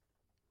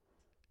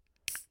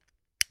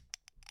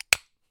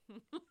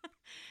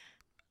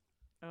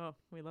Oh,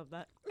 we love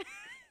that.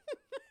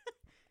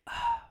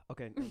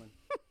 Okay, never mind.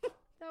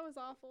 That was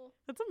awful.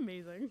 That's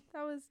amazing.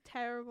 That was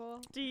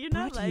terrible. Do you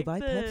Brought not to you like by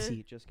the...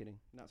 Pepsi. Just kidding.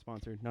 Not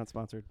sponsored. Not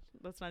sponsored.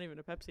 That's not even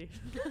a Pepsi.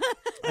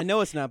 I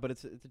know it's not, but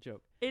it's a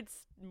joke. It's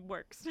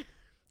works.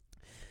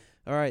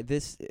 All right.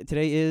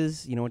 Today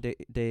is, you know what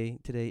day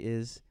today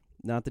is?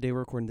 Not the day we're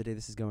recording, the day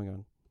this is going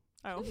on.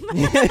 Oh.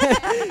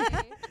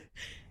 Hey.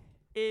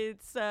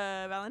 It's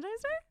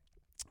Valentine's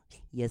Day?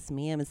 Yes,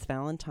 ma'am. It's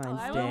Valentine's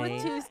I Day. went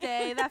with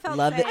Tuesday. That felt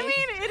Love safe. it. I mean,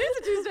 it is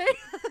a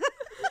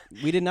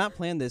Tuesday. We did not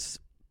plan this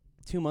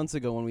 2 months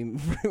ago when we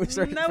first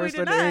No, we started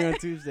did airing not. on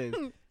Tuesdays.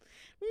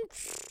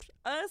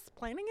 Us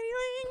planning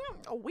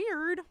anything?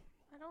 Weird.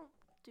 I don't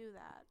do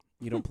that.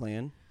 You don't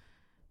plan?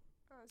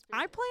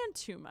 I plan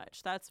too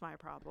much. That's my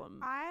problem.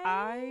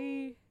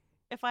 I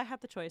If I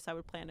had the choice, I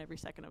would plan every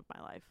second of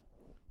my life.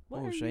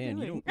 What Oh, are Shianne,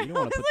 you doing? don't want to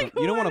I was put like,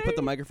 you don't what want to are put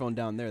the you- microphone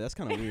down there. That's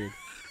kind of weird.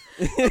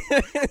 See,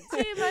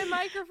 my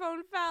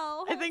microphone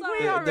fell. I think Hold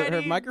we on. already-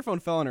 Her microphone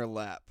fell on her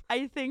lap.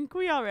 I think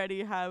we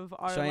already have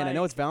our Shianne, I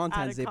know it's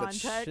Valentine's Day, but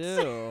context.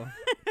 chill.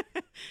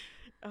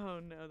 Oh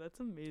no, that's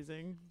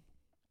amazing.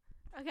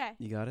 Okay.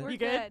 You got it? We're You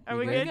good? Are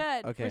we We're good?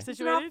 good. Okay. We're It's not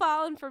situated?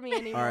 falling for me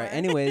anymore. All right.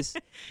 Anyways,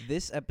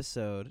 this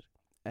episode,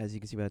 as you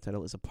can see by the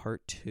title, is a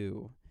part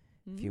 2.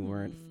 If you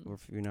weren't, or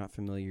if you're not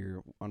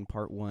familiar, on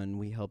part 1,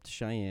 we helped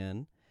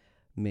Shianne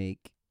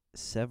make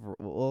several.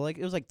 Well, it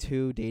was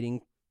 2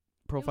 dating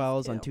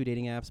profiles on 2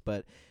 dating apps,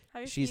 but I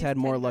used to she's use had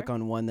more Tinder. luck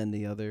on one than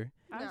the other.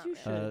 As No. you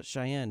should.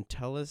 Cheyenne,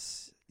 tell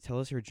us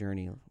your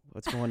journey.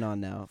 What's going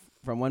on now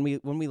from when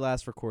we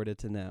last recorded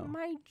to now?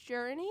 My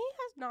journey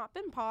has not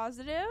been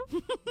positive.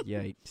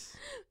 Yikes!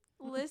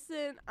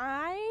 Listen,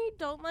 I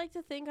don't like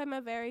to think I'm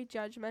a very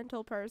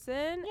judgmental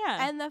person.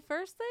 Yeah. And the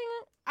first thing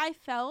I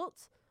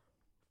felt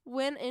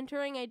when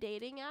entering a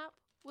dating app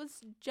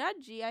was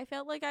judgy. I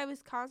felt like I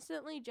was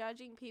constantly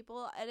judging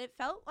people, and it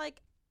felt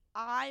like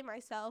I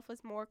myself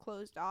was more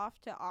closed off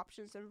to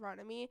options in front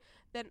of me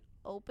than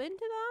open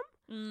to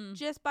them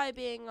just by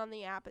being on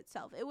the app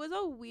itself. It was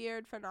a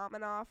weird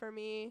phenomena for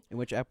me. And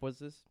which app was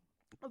this?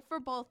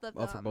 For both of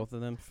them. Oh, for both of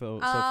them. So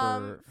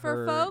For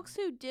her, folks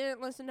who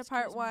didn't listen to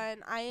part Excuse me.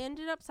 1, I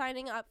ended up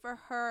signing up for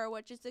her,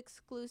 which is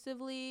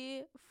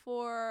exclusively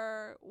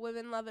for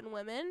women loving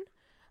women.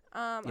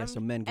 Yeah, so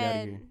men, get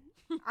out of here.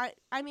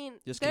 I mean,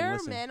 Just kidding, there are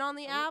listen. men on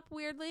the app,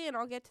 weirdly, and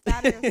I'll get to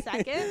that in a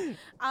second.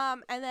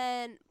 And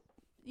then,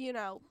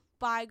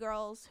 bi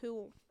girls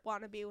who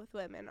want to be with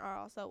women are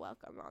also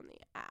welcome on the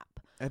app.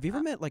 Have you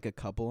ever met a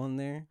couple on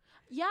there?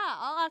 Yeah,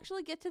 I'll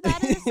actually get to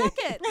that in a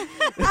second.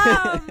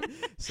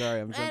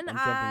 Sorry, I'm jumping here.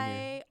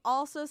 I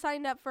also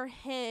signed up for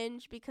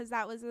Hinge because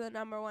that was the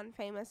number 1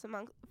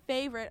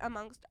 favorite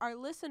amongst our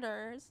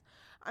listeners.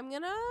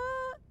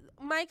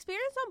 My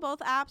experience on both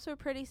apps were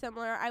pretty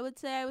similar. I would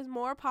say I was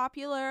more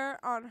popular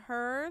on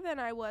her than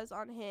I was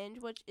on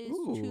Hinge, which is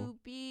to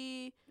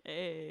be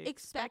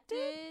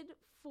expected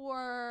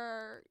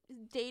for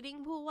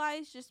dating pool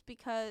wise, just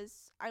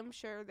because I'm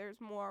sure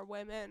there's more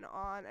women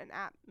on an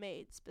app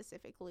made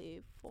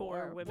specifically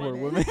for women. For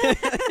women.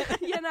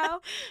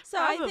 So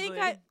I think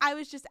Probably. I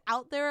was just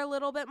out there a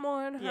little bit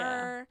more on Yeah.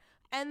 her.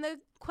 And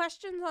the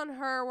questions on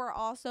her were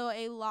also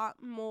a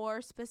lot more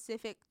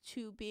specific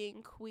to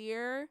being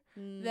queer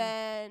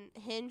than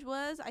Hinge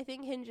was. I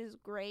think Hinge is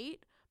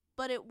great,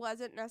 but it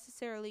wasn't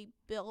necessarily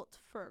built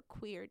for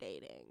queer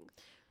dating.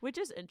 Which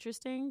is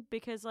interesting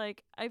because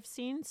I've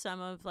seen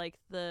some of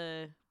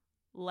the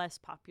less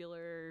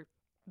popular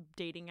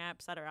dating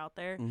apps that are out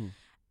there. Mhm.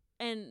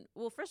 And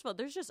well, first of all,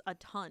 there's just a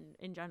ton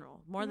in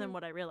general, more than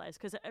what I realized,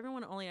 because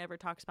everyone only ever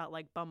talks about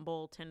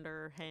Bumble,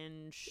 Tinder,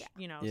 Hinge,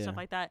 Yeah. stuff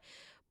like that.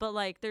 But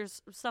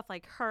there's stuff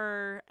like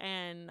her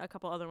and a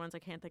couple other ones I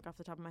can't think off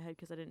the top of my head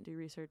because I didn't do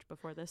research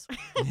before this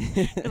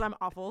because I'm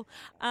awful.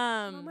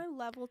 On my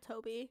level,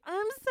 Toby.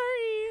 I'm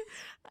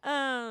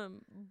sorry.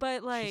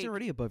 But She's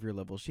already above your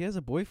level. She has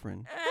a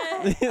boyfriend.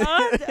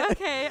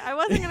 okay, I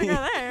wasn't gonna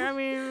go there. I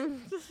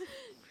mean,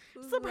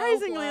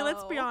 surprisingly, Low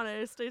let's be blow.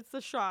 honest, it's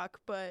a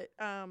shock, but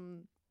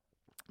no,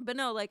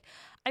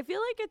 I feel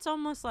like it's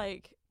almost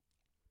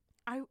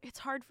it's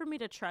hard for me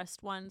to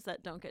trust ones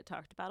that don't get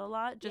talked about a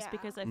lot, just Yeah.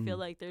 because I feel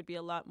like there'd be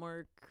a lot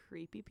more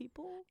creepy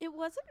people. It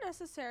wasn't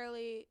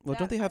necessarily. Well, that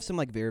don't they have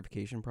some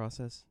verification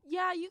process?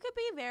 Yeah, you could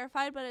be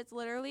verified, but it's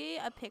literally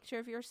a picture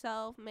of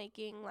yourself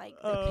making the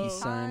Oh, peace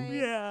sign.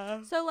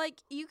 Yeah. So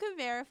you could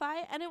verify,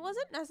 and it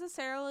wasn't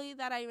necessarily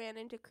that I ran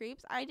into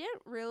creeps. I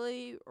didn't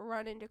really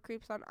run into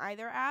creeps on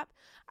either app.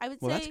 I would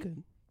Well, say, that's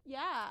good.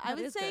 yeah, I That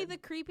would is say good. the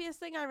creepiest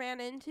thing I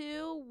ran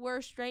into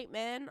were straight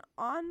men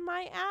on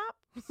my app,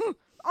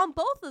 on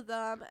both of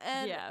them,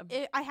 and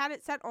Yeah. I had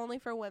it set only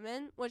for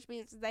women, which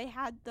means they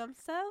had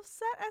themselves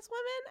set as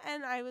women,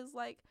 and I was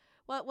like,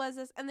 what was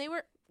this? And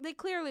they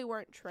clearly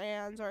weren't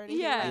trans or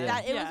anything Yeah, like yeah.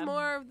 that. It was Yeah.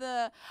 more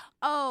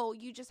of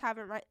you just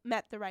haven't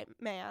met the right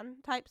man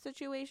type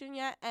situation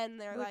yet, and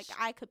they're Which- like,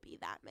 I could be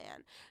that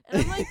man.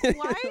 And I'm like,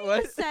 why are you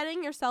What?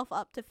 setting yourself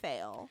up to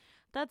fail?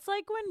 That's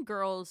when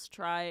girls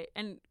try,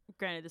 and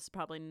granted, this is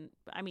probably,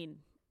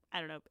 I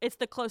don't know. It's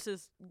the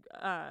closest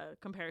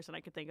comparison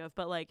I could think of.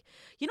 But like,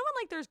 you know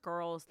when like there's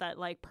girls that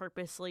like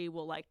purposely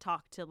will like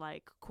talk to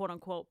like quote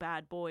unquote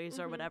bad boys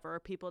or whatever, or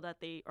people that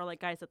they or like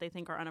guys that they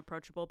think are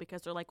unapproachable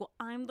because they're like, well,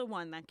 I'm the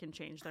one that can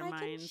change their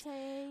minds.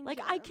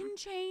 I can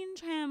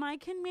change him. I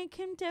can make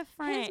him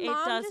different. His mom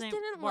it doesn't just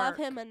didn't work. love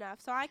him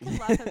enough, so I can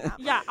love him that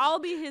Yeah, much. I'll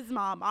be his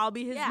mom. I'll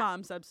be his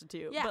mom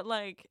substitute. Yeah. But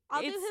like,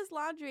 I'll do his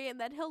laundry and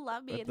then he'll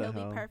love me What and the he'll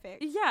hell? be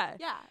perfect. Yeah.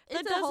 Yeah,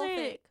 That it's a whole doesn't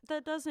thing.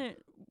 that doesn't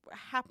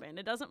happen.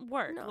 It doesn't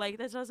work. No. Like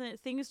that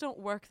doesn't things don't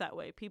work that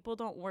way. People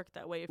don't work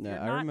that way. If No, you're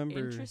I not remember-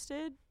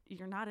 interested,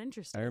 you're not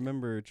interested. I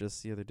remember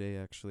just the other day,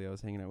 actually, I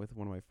was hanging out with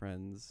one of my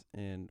friends,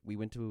 and we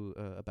went to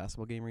a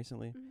basketball game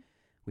recently. Mhm.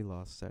 We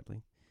lost,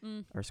 sadly,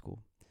 Mm. our school.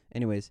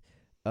 Anyways,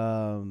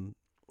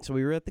 so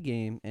we were at the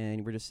game,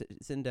 and we're just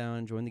sitting down,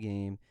 enjoying the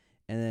game,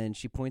 and then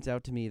she points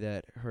out to me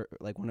that her,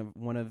 like, one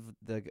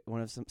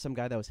of some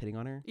guy that was hitting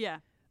on her, Yeah.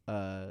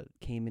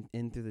 came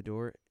in through the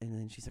door, and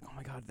then she's like, "Oh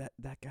my God,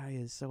 that guy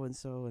is so and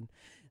so,"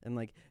 and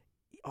like,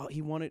 oh,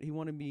 he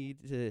wanted me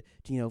to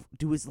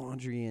do his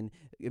laundry and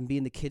be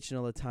in the kitchen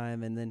all the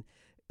time, and then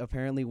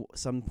apparently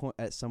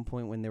at some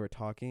point when they were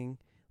talking,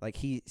 like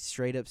he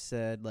straight up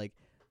said like,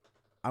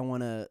 I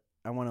wanna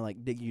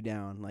like dig you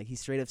down. Like he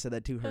straight up said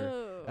that to her.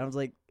 Ooh. And I was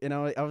like,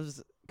 I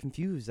was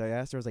confused. I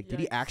asked her, I was like, did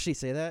he Yikes. actually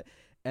say that?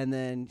 And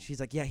then she's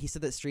like, yeah, he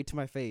said that straight to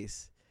my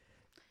face.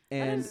 That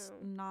And is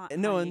not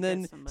no, how and you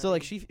then get so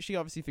like somebody. she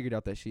obviously figured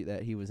out that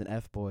he was an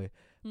F boy,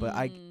 but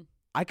Mm.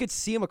 I could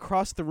see him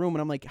across the room,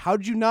 and I'm like, how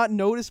did you not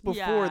notice before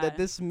Yeah. that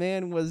this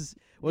man was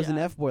an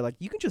Yeah. F boy? Like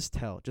you can just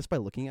tell just by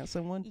looking at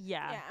someone.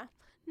 Yeah. Yeah.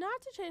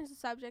 Not to change the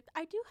subject,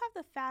 I do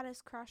have the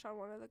fattest crush on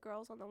one of the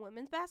girls on the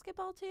women's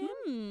basketball team.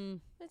 Hmm.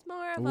 It's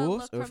more of a Ooh,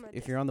 look so from a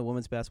if you're on the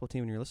women's basketball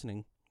team and you're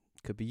listening,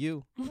 could be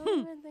you. I don't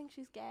even think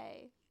she's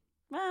gay.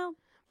 Well,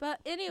 But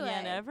anyway.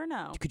 you never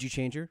know. Could you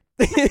change her?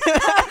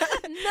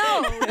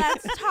 No,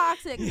 that's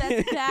toxic.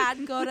 That's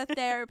bad. Go to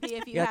therapy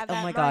if you You're have like,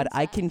 that oh my God,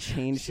 I mindset. can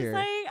change She's her.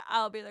 like,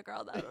 I'll be the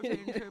girl that'll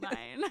change her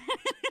mind.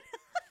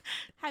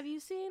 Have you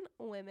seen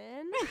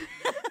women?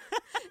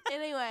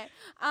 Anyway,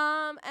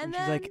 and and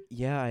then she's like,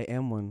 yeah, I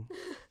am one.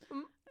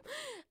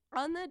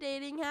 on the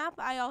dating app,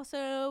 I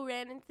also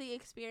ran into the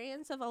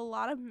experience of a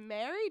lot of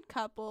married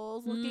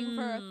couples looking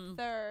for a Mm.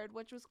 third,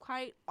 which was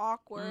quite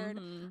awkward.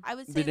 Mhm. I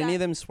would say Did that any of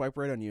them swipe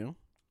right on you?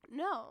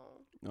 no.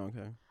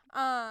 Okay,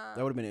 that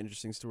would have been an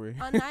interesting story.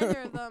 Neither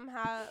of them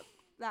have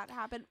that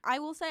happen. I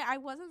will say I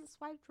wasn't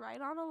swiped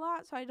right on a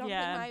lot, so I don't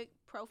Yeah. think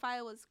my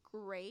profile was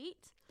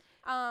great.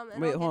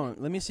 And Wait, I'll hold get on.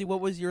 into Let me it. see. What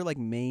was your like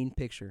main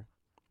picture?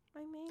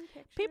 My main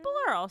picture. People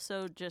are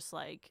also just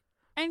like,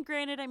 and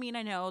granted, I mean,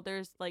 I know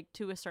there's like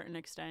to a certain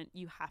extent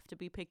you have to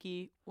be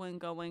picky when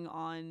going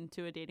on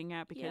to a dating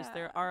app because Yeah.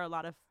 there are a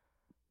lot of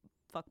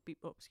fuck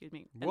people. Oh, excuse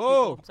me. and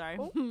Whoa. people, sorry.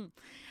 Oh.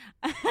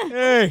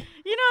 Hey,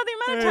 You know the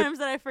amount of Hey. times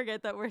that I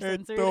forget that we're Hey,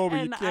 censored, Toby,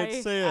 you and can't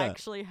I say that.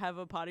 actually have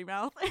a potty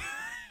mouth.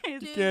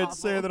 It's You can't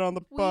awful. on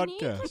the We need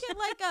to get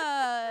like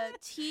a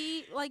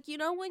tea, like you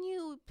know when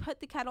you put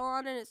the kettle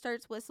on and it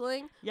starts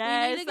whistling.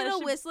 Yes, we need to get that a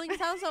should- whistling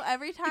sound so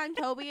every time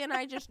Toby and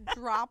I just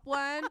drop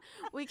one,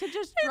 we could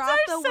just It's drop our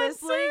the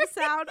whistling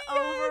censor. sound over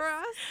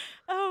Yes. us.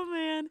 Oh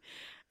man.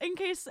 In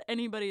case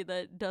anybody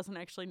that doesn't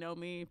actually know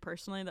me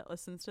personally that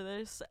listens to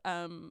this,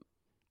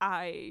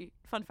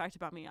 fun fact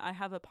about me, I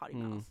have a potty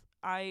mouth.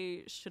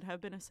 I should have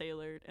been a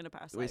sailor in a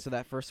past Wait, life. so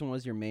that first one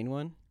was your main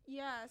one?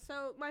 Yeah,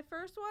 so my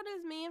first one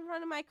is me in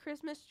front of my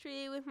Christmas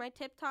tree with my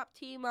Tip Top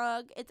tea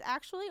mug. It's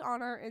actually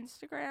on our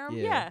Instagram.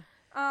 Yeah. Yeah.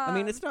 I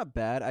mean, it's not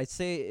bad. I'd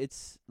say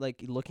it's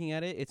like looking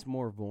at it, it's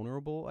more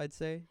vulnerable. I'd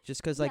say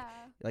just because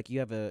like you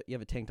have a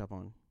tank top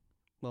on.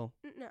 Well,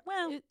 No,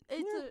 Well,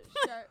 it's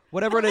a shirt.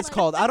 whatever it is Like-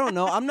 called. I don't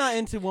know. I'm not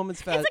into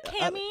women's fast. It's a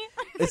cami.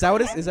 Is that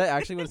what is that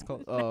actually what it's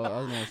called? Oh, I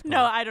don't know what it's No,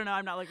 called. I don't know.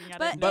 I'm not looking at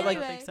But it. But I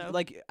don't anyway. think so.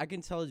 Like I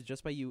can tell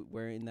just by you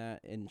wearing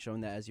that and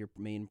showing that as your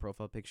main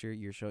profile picture,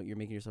 you're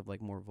making yourself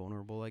like more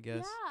vulnerable, I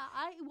guess. Yeah,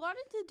 I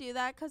wanted to do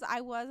that because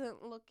I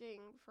wasn't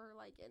looking for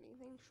like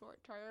anything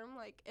short term.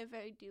 Like if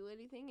I do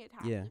anything, it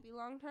has Yeah. to be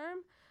long term.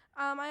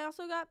 I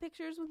also got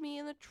pictures with me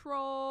and the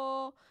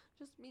troll,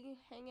 just me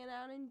hanging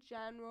out in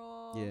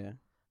general. Yeah.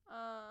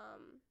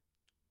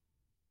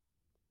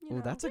 You Oh,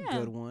 know. that's a Yeah.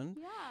 good one.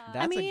 Yeah.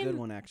 That's a mean, good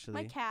one actually.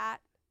 My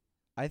cat.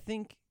 I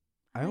think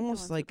I like the almost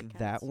ones with like the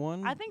that cats.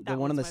 one. I think the that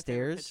one on the one's my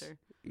favorite stairs.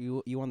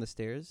 picture. You on the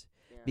stairs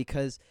Yeah.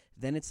 because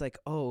then it's like,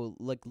 oh,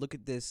 like look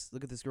at this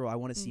girl. I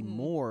want to see Mhm.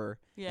 more.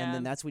 Yeah. And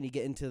then that's when you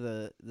get into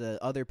the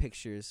other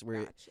pictures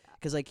where Gotcha.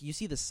 because like you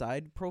see the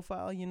side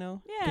profile, you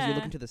know, because Yeah. you're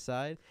looking to the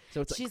side.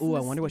 So it's She's like, oh, I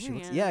wonder what she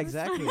looks. Yeah,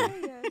 mysterious.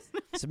 exactly. Yes.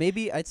 So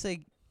maybe I'd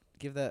say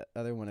give that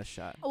other one a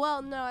shot.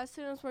 Well, no. As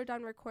soon as we're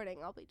done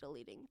recording, I'll be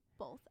deleting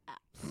both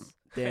apps.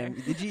 Damn,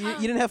 did you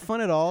didn't have fun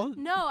at all?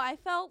 No, I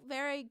felt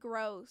very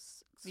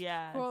gross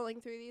Yeah.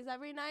 scrolling through these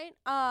every night.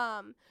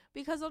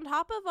 Because on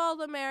top of all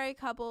the married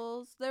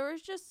couples, there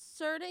was just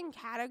certain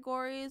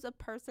categories of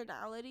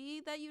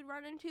personality that you'd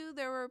run into.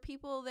 There were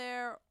people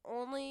there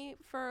only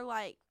for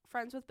like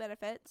friends with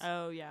benefits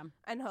Oh yeah.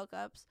 and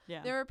hookups.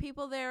 Yeah. There were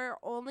people there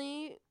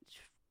only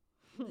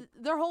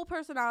their whole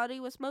personality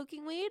was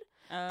smoking weed.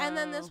 And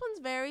then this Oh. one's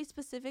very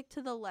specific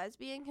to the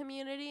lesbian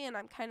community, and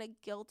I'm kind of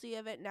guilty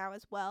of it now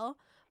as well.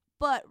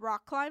 But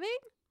rock climbing?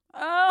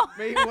 Oh.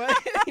 Wait, what?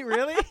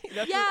 Really?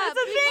 Yeah, That's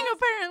a thing, because-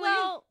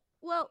 apparently.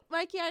 Well,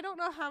 Mikey, I don't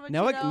know how much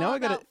Now you I- know now I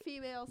about gotta-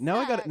 female sex.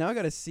 Now I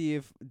gotta see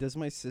if does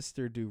my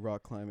sister do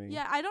rock climbing.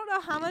 Yeah, I don't know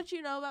how much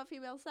you know about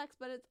female sex,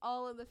 but it's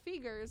all in the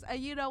figures.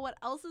 And you know what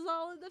else is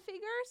all in the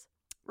figures?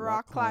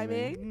 Rock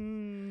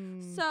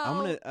climbing. Mm.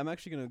 So I'm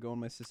actually gonna go on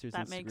my sister's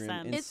That Instagram makes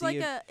sense. and it's see like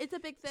if it's a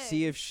big thing.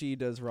 see if she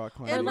does rock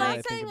climbing. I'm and not I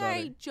think saying about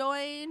I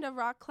joined a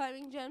rock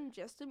climbing gym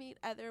just to meet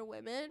other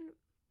women,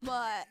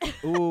 but it.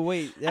 Oh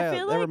wait, yeah,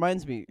 feel that like-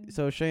 reminds me.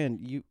 So Cheyenne,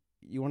 you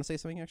want to say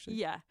something actually?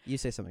 Yeah. You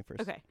say something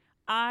first. Okay.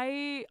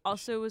 I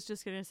also was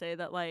just gonna say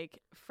that,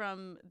 like,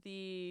 from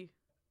the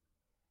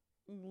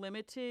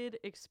limited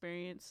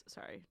experience.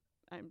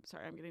 I'm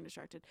getting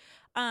distracted.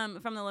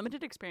 From the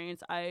limited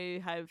experience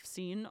I have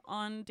seen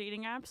on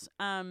dating apps,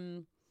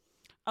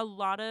 a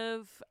lot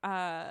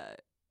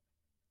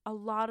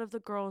of the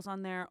girls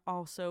on there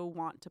also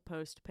want to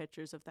post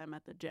pictures of them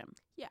at the gym.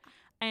 Yeah.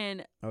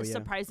 And Oh, yeah.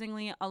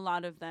 surprisingly, a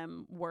lot of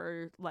them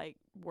were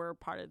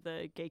part of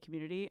the gay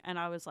community, and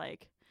I was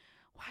like,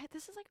 why?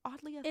 This is like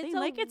oddly a thing.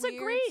 Like, it's a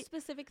weird great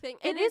specific thing.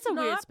 It And is it's a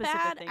weird not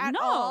specific bad thing. at No,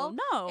 all,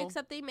 no.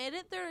 except they made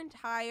it their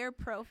entire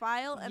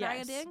profile, and I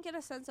Yes. didn't get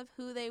a sense of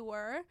who they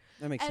were.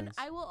 That makes And sense.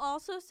 I will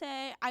also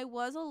say I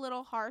was a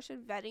little harsh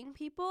in vetting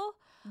people.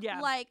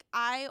 Yeah. Like,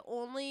 I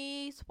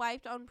only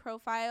swiped on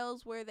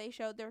profiles where they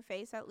showed their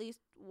face at least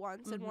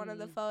once in one of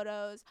the Mhm.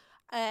 photos,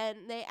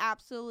 and they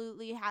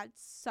absolutely had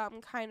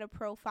some kind of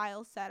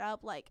profile set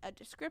up, like a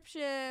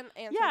description,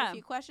 answered Yeah. a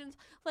few questions.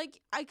 Like,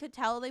 I could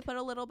tell they put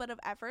a little bit of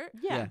effort.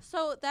 yeah. Yeah.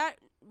 So that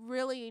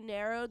really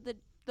narrowed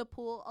the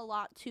pool a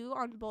lot too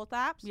on both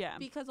apps. Yeah.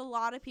 Because a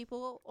lot of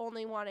people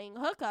only wanting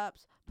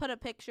hookups put a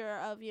picture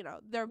of,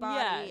 their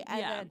body and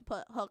yeah. then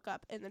put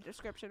hookup in the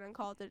description and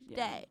call it a Yeah.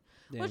 day.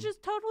 Yeah. Which is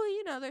totally,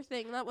 their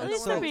thing. That was At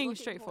least what they're I was being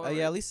looking straightforward. for.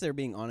 Yeah, at least they're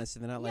being honest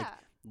and they're not like Yeah.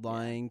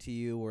 lying to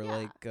you or Yeah.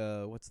 like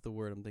what's the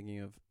word I'm thinking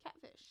of?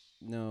 Catfish.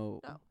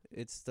 No, No.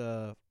 it's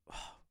the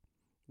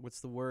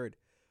what's the word?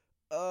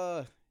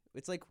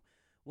 It's like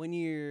when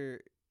you're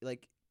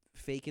like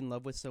fake in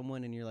love with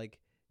someone and you're like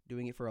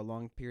doing it for a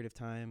long period of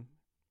time.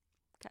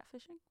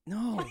 Catfishing?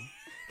 No,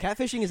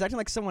 catfishing is acting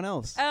like someone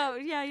else. Oh,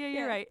 yeah, you're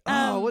Yeah. right.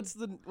 What's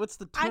the term?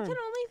 I can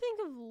only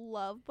think of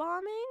love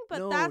bombing, but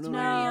No, that's no,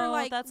 where no. you're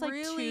like that's like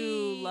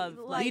really too love,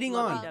 like, Leading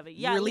love- on. lovey-dovey.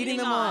 You're leading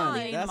them on.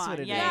 leading That's them what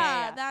on. it Yeah, is.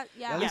 yeah, yeah. That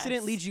yeah. At least it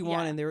didn't lead you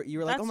on, Yeah. and you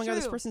were like, That's "Oh my god,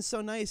 this true. person's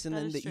so nice," and That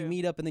then is you true.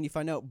 meet up, and then you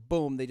find out,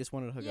 boom, they just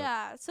wanted to hook up.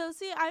 Yeah. So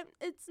see,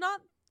 it's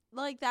not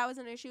like that was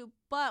an issue,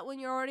 but when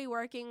you're already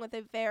working with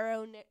a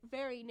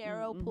very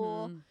narrow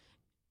pool, Mhm.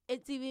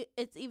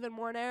 it's even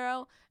more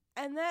narrow.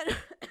 And then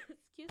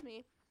excuse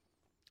me.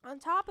 On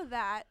top of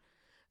that,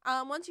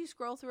 once you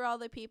scroll through all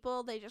the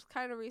people, they just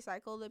kind of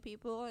recycle the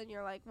people, and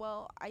you're like,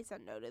 well, I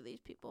said no to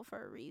these people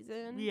for a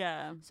reason.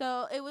 Yeah.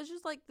 So it was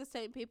just like the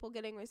same people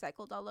getting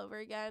recycled all over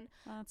again.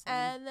 That's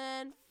And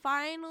then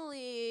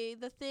finally,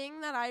 the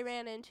thing that I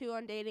ran into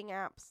on dating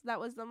apps that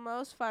was the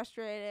most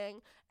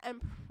frustrating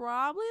and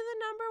probably the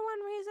number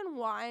one reason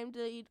why I'm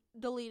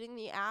deleting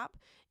the app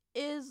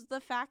is the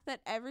fact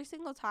that every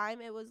single time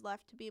it was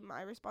left to be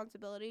my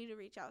responsibility to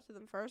reach out to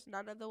them first.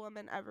 None of the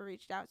women ever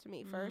reached out to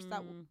me first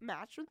that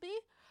matched with me.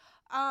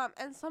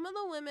 And some of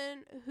the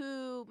women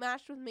who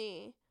matched with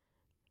me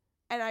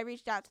and I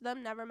reached out to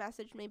them never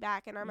messaged me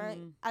back. And I'm like,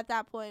 at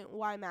that point,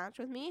 why match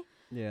with me?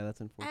 Yeah,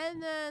 that's unfortunate.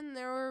 And then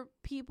there were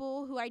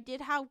people who I did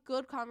have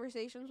good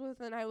conversations with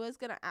and I was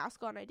going to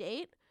ask on a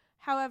date.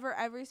 However,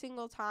 every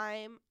single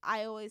time,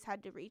 I always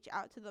had to reach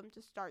out to them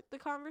to start the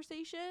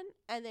conversation,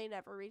 and they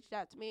never reached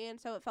out to me, and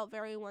so it felt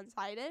very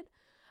one-sided.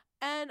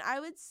 And I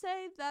would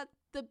say that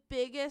the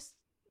biggest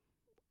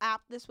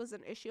app this was an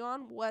issue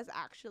on was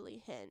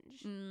actually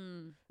Hinge,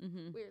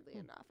 Mm-hmm. weirdly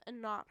enough,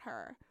 and not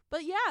her.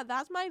 But yeah,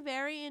 that's my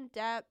very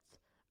in-depth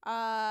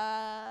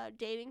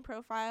dating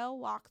profile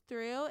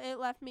walkthrough. It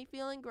left me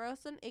feeling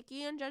gross and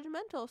icky and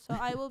judgmental, so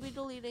I will be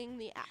deleting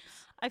the apps.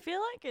 I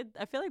feel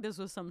like this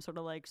was some sort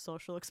of like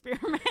social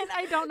experiment.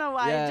 I don't know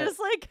why. Yeah, Just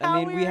like I how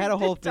mean, we were had a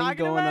whole just thing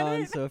talking going about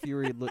on, it. so if you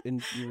were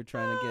you were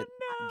trying to get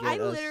Oh, no. I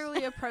us.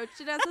 literally approached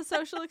it as a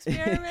social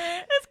experiment.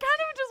 It's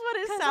kind of just what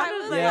it 'Cause I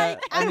sounded was like. Yeah,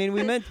 like, I at mean,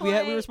 we this we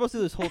were point- supposed to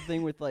do this whole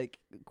thing with like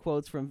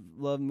quotes from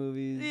love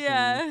movies. and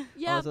Yeah. all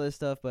Yeah, this other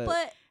stuff, but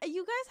but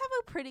you guys have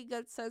a pretty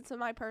good sense of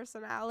my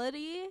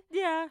personality.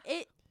 Yeah.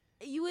 It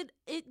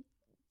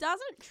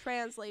doesn't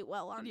translate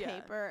well on Yeah.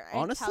 paper.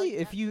 Honestly,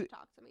 if to you-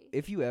 talk to me.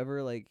 if you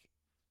ever like,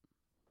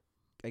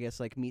 I guess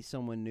like meet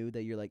someone new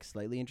that you're like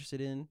slightly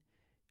interested in,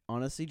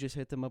 honestly, just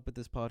hit them up with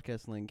this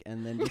podcast link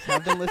and then just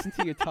have them listen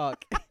to you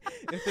talk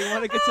if they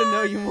want to get to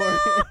know you more.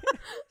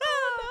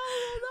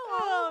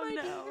 Oh, my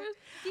no. deepest,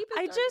 deepest,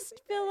 I darkest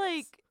just feel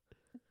secrets. like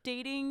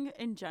dating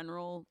in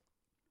general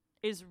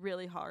is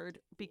really hard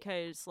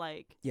because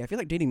like Yeah, I feel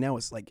like dating now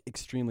is like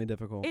extremely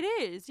difficult. it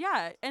is,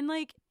 yeah. And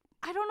like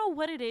I don't know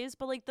what it is,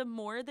 but like the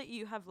more that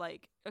you have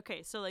like,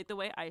 okay, so like the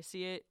way I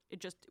see it,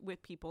 just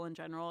with people in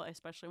general,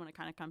 especially when it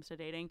kind of comes to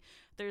dating,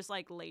 there's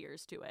like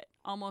layers to it.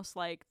 Almost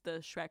like the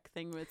Shrek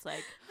thing where it's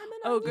like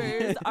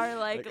ogres are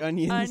like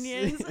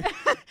onions.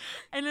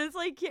 And it's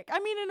like, I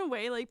mean, in a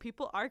way, like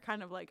people are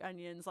kind of like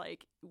onions.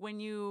 Like when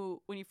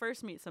you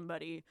first meet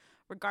somebody,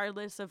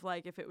 regardless of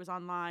like if it was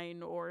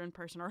online or in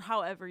person or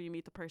however you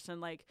meet the person,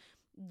 like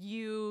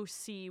you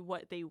see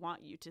what they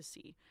want you to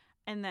see.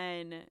 And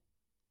then,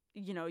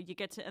 you know, you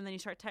get to, and then you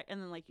start,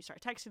 and then like you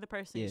start texting the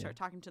person, you start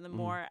talking to them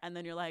more, and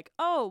then you're like,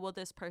 oh, well,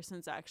 this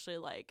person's actually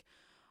like,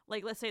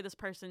 let's say this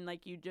person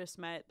like you just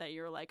met that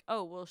you're like,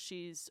 oh, well,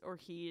 she's or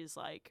he is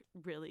like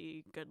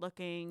really good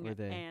looking,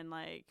 and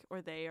like,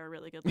 or they are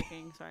really good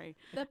looking. Sorry,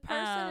 the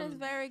person is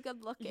very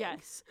good looking.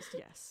 Yes,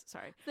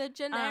 sorry. The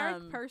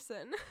generic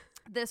person.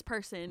 This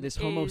person, this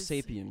Homo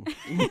sapien.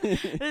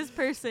 This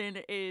person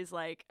is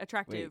like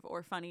attractive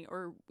or funny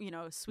or, you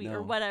know, sweet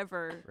or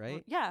whatever.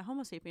 Right? Yeah,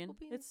 Homo sapien.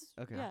 It's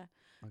okay. Yeah.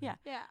 Okay.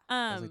 Yeah.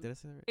 I was like, did I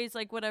say that right? It's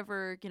like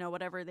whatever, you know,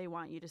 whatever they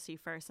want you to see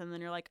first, and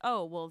then you're like,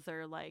 oh, well,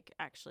 they're like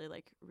actually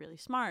like really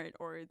smart,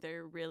 or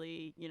they're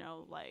really, you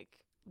know, like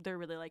they're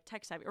really like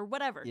tech savvy or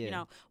whatever, you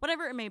know,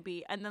 whatever it may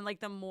be. And then like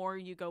the more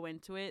you go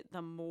into it,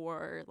 the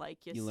more like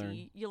you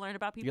learn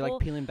about people. You're like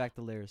peeling back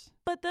the layers.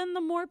 But then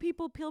the more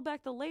people peel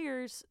back the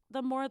layers,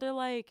 the more they're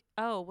like,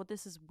 oh, well,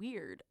 this is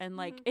weird. And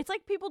like, it's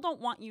like people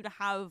don't want you to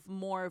have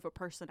more of a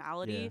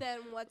personality than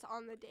what's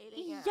on the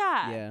dating app.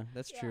 Yeah,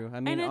 that's true. I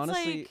mean,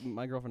 honestly, like,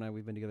 my girlfriend and I,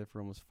 we've been together for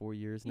almost 4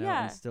 years now,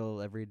 and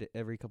still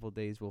every couple of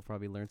days we'll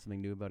probably learn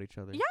something new about each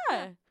other.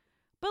 Yeah.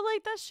 But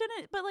like that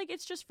shouldn't, but like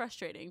it's just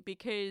frustrating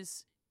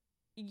because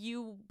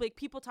you like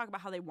people talk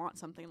about how they want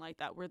something like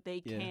that where they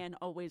can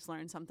always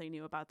learn something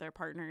new about their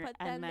partner, but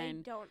then they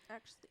don't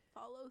actually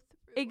follow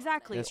through.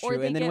 Exactly. That's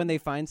true. And then when they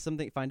find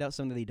out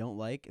something they don't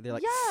like, they're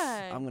like,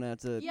 I'm gonna have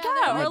to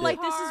or like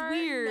this is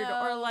weird,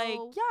 or like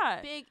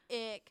big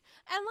ick.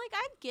 And like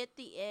I get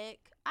the ick.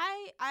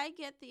 I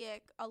get the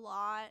ick a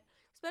lot.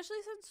 Especially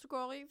since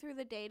scrolling through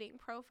the dating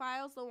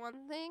profiles, the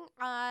one thing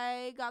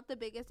I got the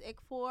biggest ick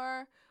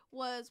for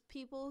was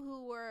people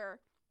who were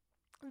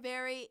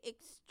very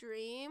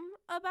extreme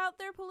about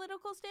their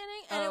political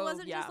standing, and it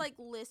wasn't just like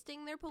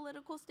listing their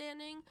political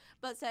standing,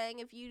 but saying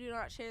if you do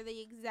not share the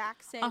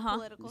exact same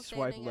political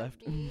standing as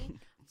me,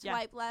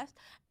 swipe left.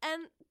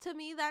 And to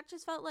me that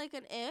just felt like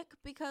an ick,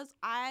 because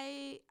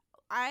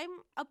I'm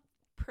a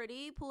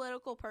pretty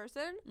political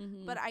person,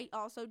 but I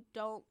also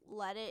don't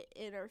let it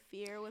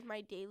interfere with my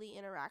daily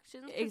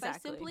interactions, because I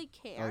simply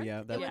can't.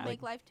 It would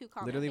make life too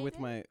complicated.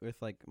 Literally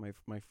with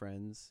my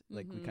friends,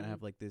 like we kind of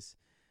have like this,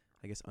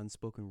 I guess,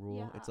 unspoken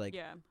rule. It's like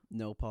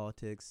no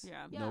politics,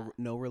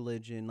 no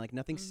religion, like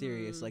nothing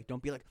serious. Like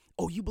don't be like,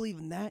 oh, you believe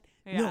in that?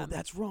 No,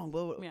 that's wrong.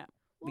 Blah, blah. Yeah.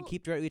 We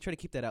try to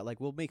keep that out.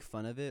 Like we'll make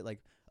fun of it. Like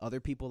other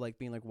people like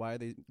being like, why are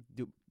they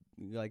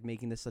like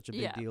making this such a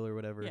big deal or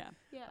whatever.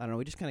 I don't know.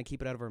 We just kind of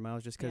keep it out of our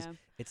mouths just because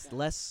it's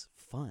less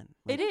fun.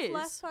 Like, it is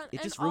less fun.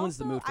 It just ruins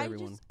the mood for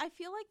everyone. I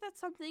feel like that's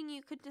something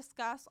you could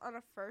discuss on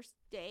a first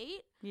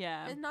date.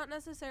 Yeah. It's not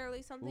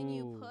necessarily something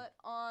you put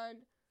on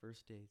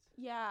first dates.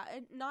 Yeah,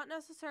 and not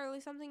necessarily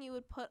something you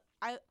would put.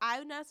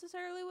 I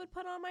necessarily would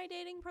put on my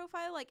dating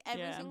profile, like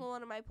every single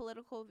one of my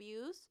political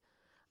views.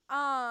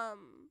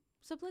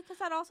 Simply because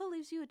that also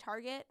leaves you a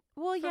target.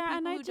 Well, for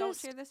people who don't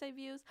share the same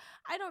views.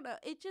 I don't know.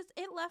 It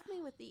left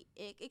me with the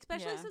ick,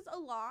 especially since a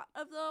lot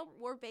of them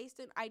were based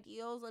in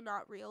ideals and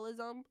not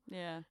realism.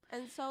 Yeah.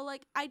 And so,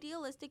 like,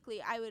 idealistically,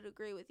 I would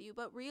agree with you,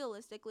 but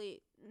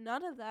realistically,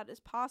 none of that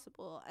is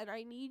possible, and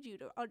I need you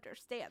to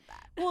understand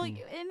that. Well, and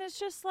it's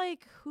just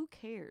like, who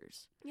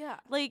cares? Yeah.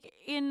 Like,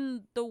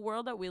 in the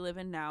world that we live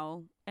in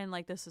now, and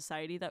like the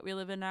society that we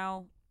live in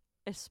now,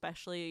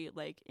 especially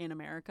like in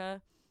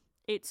America,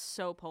 it's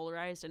so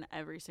polarized in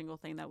every single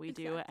thing that we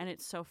do, and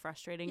it's so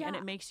frustrating, and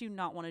it makes you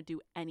not want to do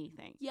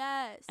anything.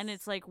 Yes. And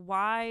it's like,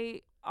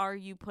 why are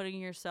you putting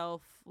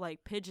yourself,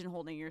 like,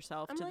 pigeonholing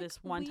yourself to this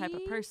one type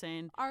of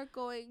person? Are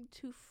going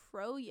to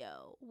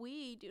froyo.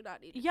 We do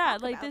not need to talk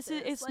about this.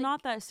 It's like,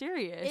 not that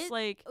serious.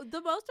 Like,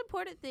 the most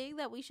important thing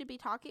that we should be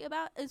talking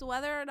about is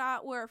whether or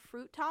not we're a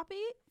fruit type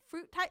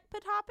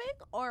of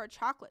topic or a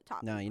chocolate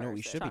topic. No, you know what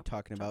we should be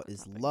talking about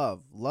is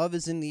love. Love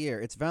is in the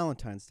air. It's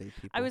Valentine's Day,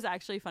 people. I was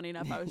actually, funny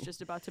enough, I was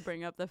just about to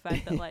bring up the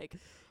fact that, like,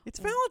 it's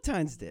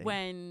Valentine's Day.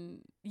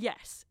 When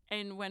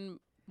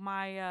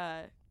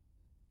my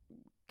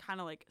kind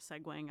of like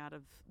segueing out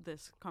of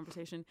this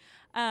conversation,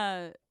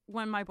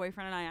 when my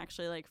boyfriend and I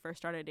actually like first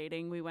started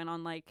dating, we went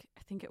on like,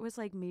 I think it was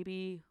like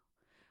maybe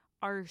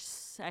our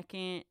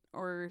second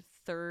or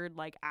third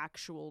like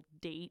actual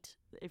date,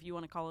 if you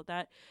want to call it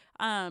that.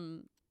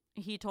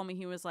 He told me,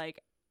 he was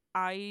like,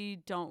 I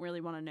don't really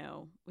want to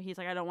know. He's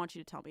like, I don't want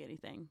you to tell me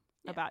anything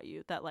about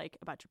you, that like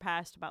about your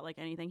past, about like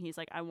anything. He's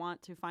like, I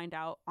want to find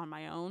out on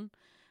my own.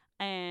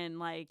 And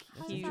like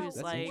he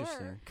was like,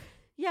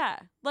 yeah,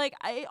 like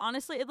I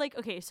honestly like,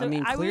 okay, so I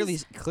mean,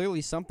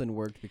 clearly something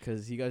worked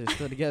because you guys are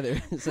still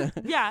together. So.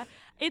 Yeah,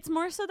 it's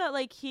more so that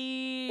like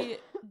he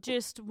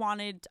just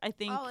wanted, I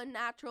think. Oh, a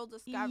natural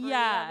discovery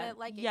Yeah, of it.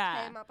 Like,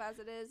 yeah. it came up as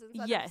it is.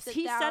 Instead Yes, of sit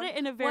he down, said it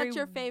in a very. what's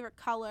your favorite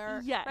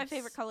color? Yes. My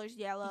favorite color's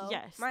yellow.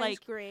 Yes, Mine's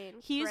like, green.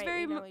 he's Great,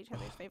 very we know mu- each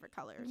other's favorite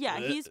colors. Yeah,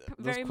 he's Those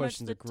very much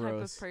questions the are type of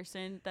gross.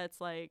 person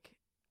that's like,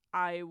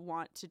 I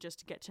want to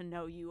just get to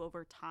know you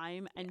over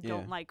time and Yeah.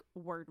 don't like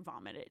word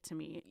vomit it to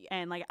me. Yeah.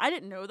 And like, I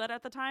didn't know that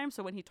at the time.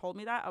 So when he told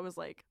me that, I was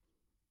like,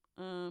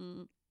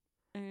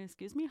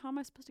 excuse me, how am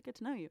I supposed to get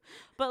to know you?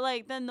 But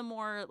like, then the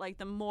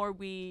more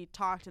we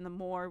talked and the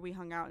more we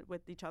hung out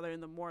with each other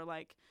and the more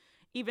like,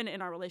 even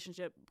in our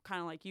relationship, kind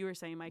of like you were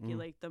saying, Mikey,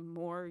 like the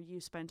more you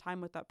spend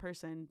time with that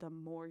person, the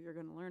more you're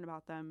going to learn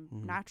about them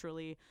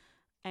naturally.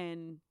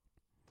 And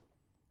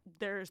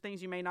there's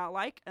things you may not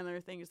like and there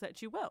are things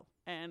that you will,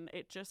 and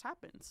it just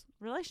happens.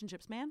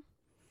 Relationships, man.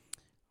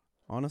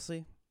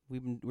 Honestly,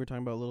 we're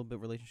talking about a little bit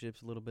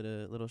relationships, a little bit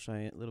of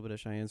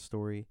Cheyenne's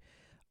story.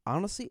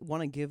 Honestly,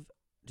 want to give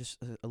just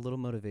a little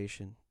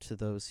motivation to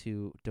those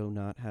who do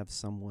not have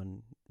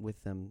someone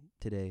with them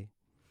today,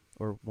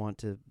 or want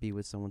to be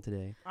with someone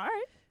today. All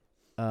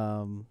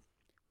right.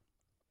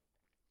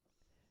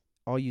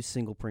 All you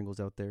single Pringles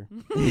out there,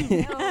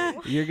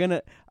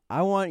 No.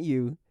 I want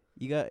you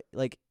got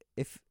like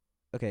if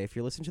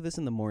you're listening to this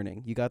in the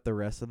morning, you got the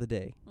rest of the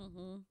day.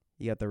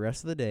 You got the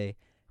rest of the day.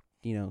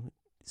 You know,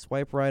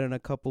 swipe right on a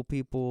couple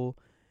people.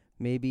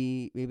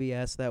 Maybe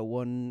ask that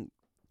one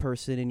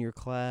person in your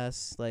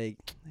class, like,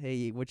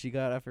 hey, what you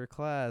got after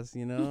class?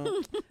 You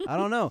know, I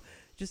don't know.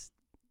 Just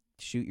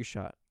shoot your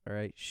shot. All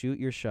right, shoot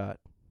your shot.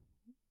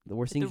 The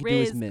worst thing you can do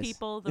is miss.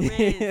 People, the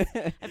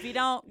Riz. If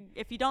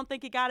you don't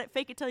think you got it,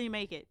 fake it till you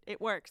make it.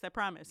 It works, I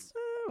promise.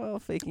 Well,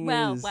 faking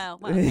Well, is.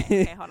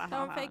 okay, hold on.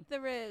 Don't fake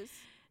the Riz.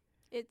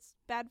 It's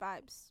bad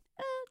vibes.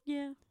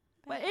 Yeah.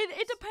 But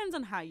it depends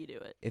on how you do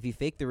it. If you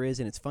fake the Riz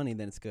and it's funny,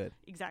 then it's good.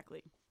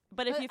 Exactly.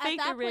 But if you at fake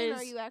that the Riz,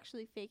 point, are you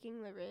actually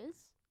faking the Riz?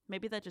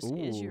 maybe that just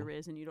is your Ooh.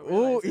 Riz and you don't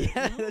Ooh, realize it.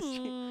 yeah, that's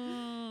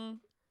true.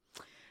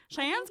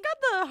 Cheyenne's got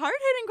the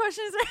hard-hitting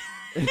questions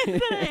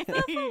today. I'm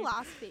a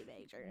philosophy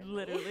major.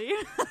 Literally.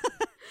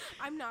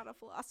 I'm not a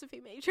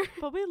philosophy major.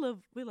 But we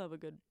love a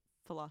good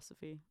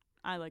philosophy.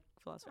 I like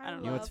philosophy. I don't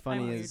You know. know what's love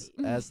funny weird. is,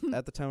 as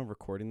at the time of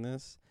recording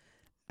this,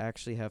 I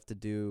actually have to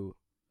do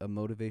a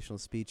motivational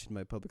speech in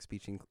my public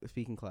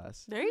speaking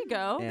class. There you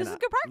go. And This is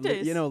good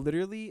practice. You know,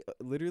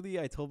 literally,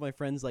 I told my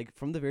friends, like,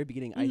 from the very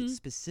beginning, I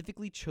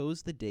specifically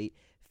chose the date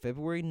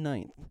February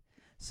 9th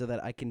so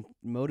that I can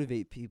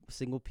motivate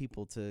single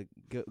people to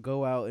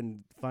go out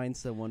and find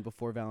someone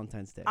before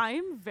Valentine's Day.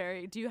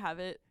 Do you have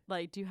it?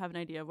 Like, do you have an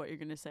idea of what you're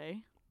going to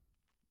say?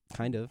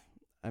 Kind of.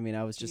 I mean,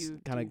 I was Do just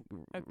you- kind do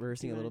you- of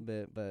rehearsing do a you little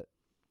bit, but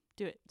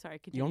Do it. Sorry.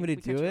 you want me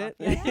to We cut do you it? off.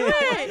 Yeah, do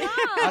Why it.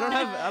 not?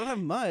 I don't have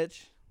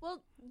much.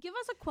 Well, give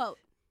us a quote.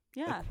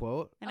 Yeah. A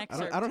quote? An I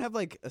excerpt. I don't have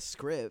like a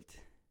script.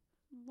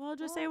 Well,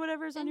 just say Well,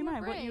 whatever's on In your your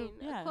mind. brain. What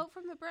you? Yeah. A quote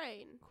from the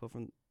brain. Quote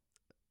from.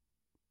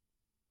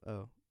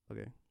 Oh,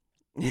 okay.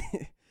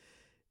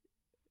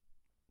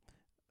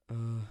 Are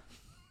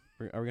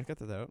we gonna cut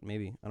that out?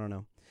 Maybe, I don't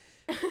know.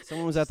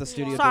 Someone was at the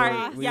studio Sorry,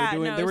 door. yeah,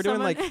 no, They were doing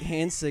someone- like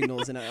hand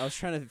signals, and I was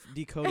trying to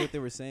decode what they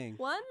were saying.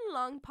 One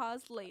long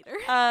pause later.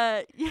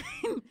 I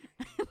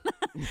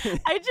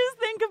just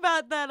think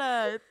about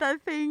that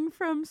thing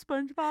from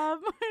SpongeBob.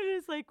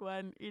 It's like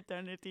one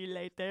eternity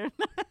later.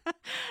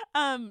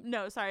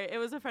 No, sorry. It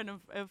was a friend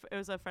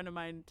of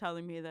mine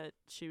telling me that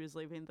she was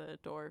leaving the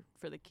door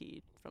for the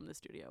key from the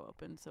studio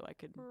open so I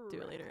could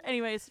do it later.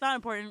 Anyways, not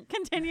important.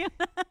 Continue.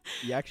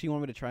 You actually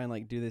want me to try and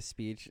like do this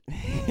speech?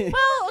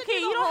 Well, okay,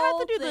 you don't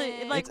have to do the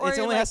thing. like. It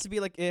only like, has to be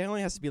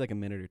like a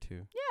minute or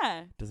two.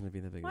 Yeah. Doesn't have to be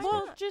the biggest. Why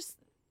Well, not? just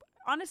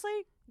honestly,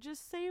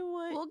 just say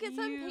what We'll get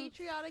some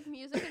patriotic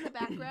music in the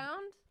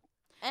background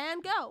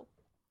and go.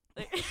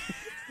 Yes.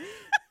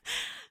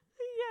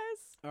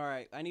 All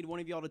right, I need one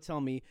of y'all to tell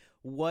me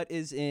what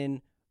is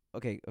in.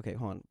 Okay,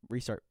 hold on.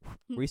 Restart.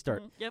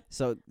 Yep.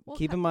 So We'll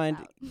keep cut in this mind,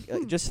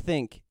 out. just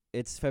think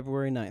it's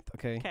February 9th.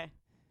 Okay.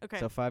 Okay.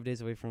 So 5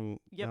 days away from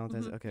Yep,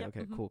 Valentine's. mhm, Okay. yep,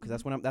 Okay. mhm, Cool. Because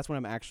that's when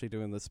I'm actually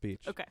doing the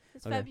speech. Okay.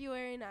 It's Okay.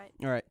 February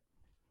 9th. All right.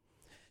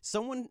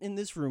 Someone in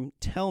this room,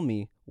 tell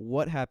me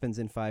what happens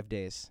in 5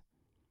 days.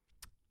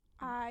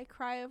 I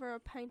cry over a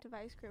pint of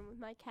ice cream with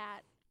my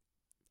cat.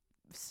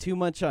 Too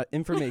much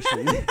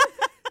information.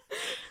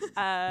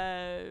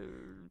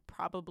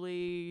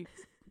 Probably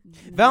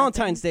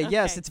Valentine's Day. nothing.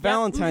 Yes, Okay, it's yep.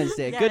 Valentine's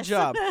Day. Good Yes.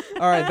 job.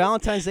 All right,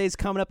 Valentine's Day is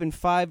coming up in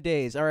 5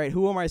 days. All right,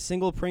 who are my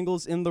single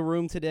Pringles in the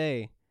room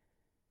today?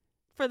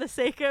 For the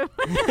sake of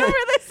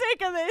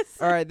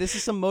this. All right, this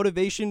is some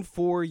motivation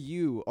for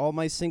you, all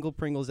my single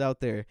Pringles out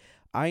there.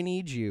 I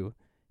need you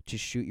to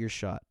shoot your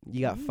shot.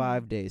 You got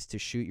 5 days to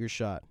shoot your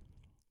shot.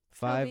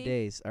 5 Toby,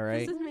 days, all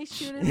right? This is me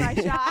shooting my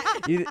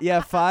shot. You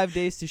have 5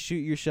 days to shoot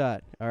your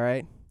shot, all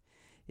right?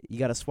 You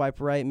got to swipe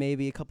right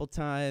maybe a couple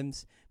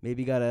times.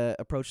 Maybe you got to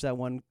approach that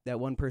one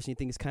person you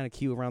think is kind of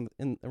cute around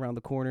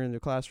the corner in their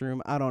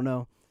classroom. I don't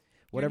know.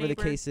 Whatever the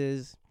neighbor. case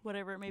is,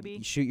 Whatever it may be.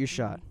 you shoot your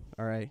shot,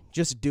 all right?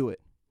 Just do it.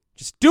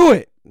 Just do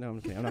it. No,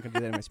 I'm kidding. I'm not going to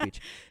do that in my speech.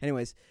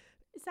 Anyways,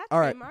 Is that All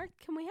right. trademarked?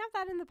 Can we have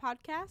that in the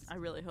podcast? I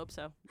really hope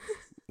so.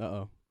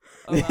 uh-oh.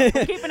 Oh, well,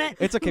 we're keeping it.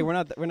 It's okay. We're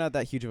not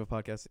that huge of a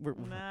podcast. We're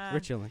Nah. we're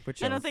chilling. We're I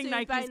chilling. don't think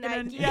Sued by Nike's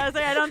gonna. Nike. Yeah,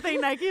 I don't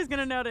think Nike's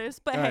gonna notice.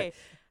 But All hey, right.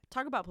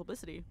 talk about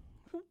publicity.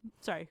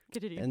 Sorry,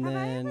 continue. And Have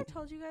I then ever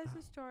told you guys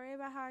the story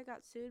about how I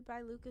got sued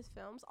by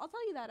Lucasfilms? I'll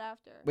tell you that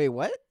after. wait,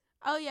 what?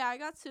 Oh yeah, I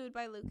got sued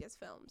by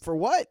Lucasfilms. For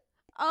what?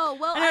 Oh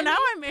well, I know, now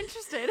made- I'm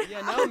interested.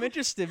 Yeah, now I'm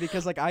interested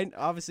because like I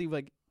obviously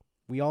like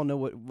we all know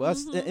what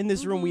us in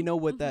this room we know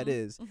what that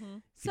is. Mm-hmm.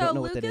 If you So don't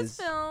know what that is,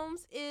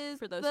 Lucasfilms is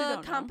For those who the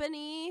don't know.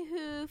 company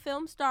who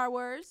filmed Star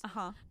Wars,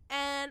 Uh-huh.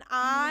 and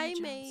I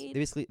Jones. made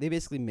they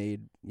basically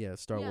made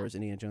Star Yeah. Wars,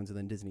 Indiana Jones, and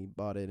then Disney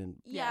bought it and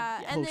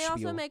yeah, Yeah. and Whole they also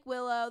spiel. make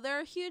Willow.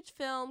 They're a huge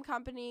film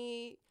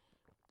company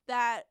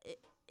that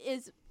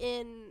is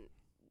in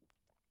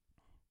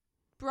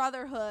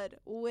brotherhood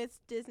with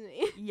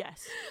Disney.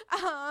 Yes.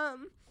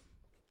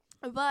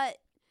 But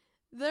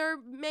their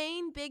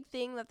main big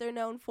thing that they're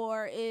known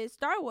for is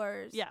Star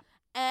Wars. Yeah.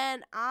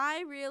 And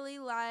I really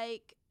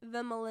like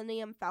the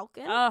Millennium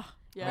Falcon. Oh,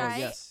 yeah. Right?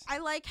 yes. I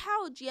like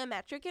how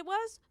geometric it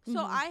was. So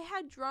Mhm. I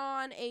had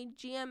drawn a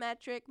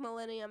geometric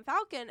Millennium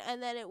Falcon,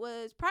 and then it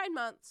was Pride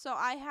Month, so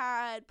I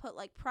had put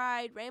like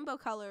Pride rainbow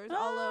colors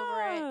all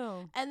over it.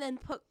 Oh. And then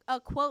put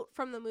a quote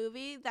from the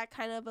movie that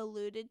kind of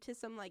alluded to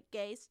some like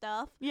gay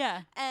stuff.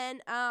 Yeah.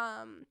 And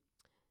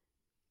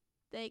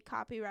they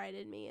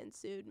copyrighted me and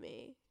sued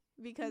me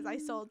because I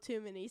sold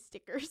too many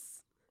stickers.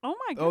 Oh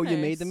my goodness. Oh, you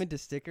made them into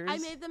stickers? I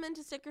made them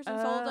into stickers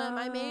and sold them.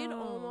 I made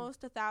Oh.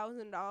 almost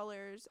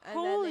 $1,000, and then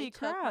Holy they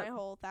took crap. my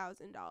whole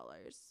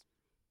 $1,000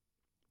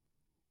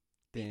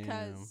 Damn.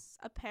 because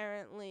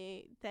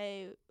apparently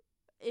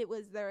it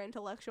was their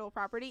intellectual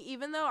property.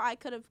 Even though I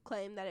could have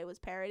claimed that it was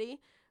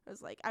parody, I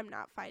was like, I'm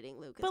not fighting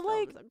Lucasfilms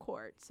like- in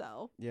court.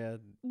 So Yeah.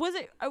 Was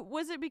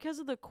it because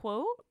of the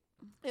quote?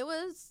 it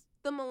was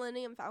the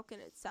Millennium Falcon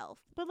itself.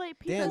 But like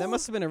people. Damn, that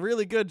must have been a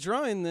really good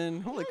drawing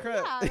then. Holy Yeah,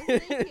 crap. Yeah,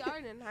 it was AP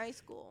art in high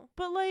school.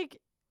 But like,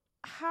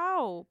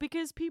 how?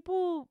 Because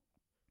people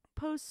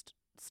post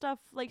stuff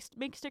like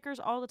make stickers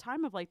all the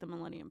time of like the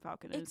Millennium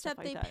Falcon and Except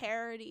stuff they like that.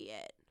 parody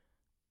it,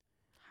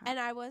 How- and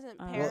I wasn't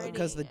Well, parodying Well,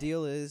 because the it.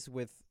 deal is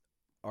with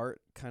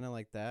art kind of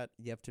like that,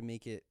 you have to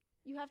make it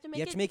You have to make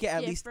you have to make it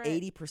at least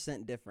different.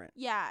 80% different.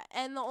 Yeah,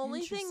 and the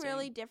only thing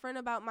really Interesting. different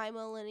about my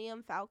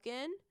Millennium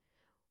Falcon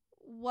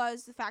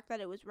was the fact that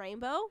it was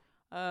rainbow.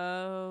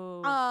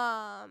 Oh.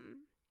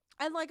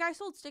 And like I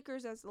sold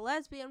stickers as the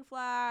lesbian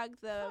flag,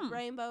 the Hmm.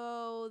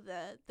 rainbow,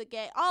 the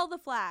gay, all the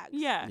flags.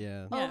 Yeah.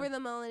 Yeah. Yeah. Over the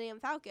Millennium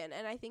Falcon,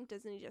 and I think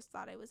Disney just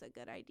thought it was a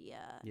good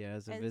idea. Yeah,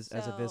 as a And as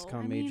a so- VisCom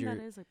I mean, major,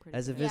 that is a pretty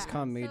as a good Yeah, idea.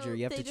 VisCom so major,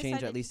 you have they to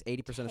change at decided least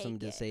 80% of something take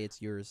to it. say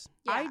it's yours.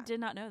 I Yeah. did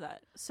not know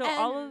that. So And,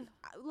 all of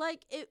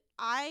like it,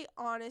 I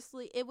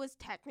honestly, it was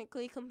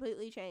technically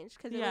completely changed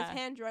because it was Yeah.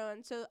 hand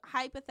drawn. So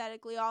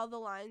hypothetically, all the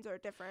lines are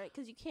different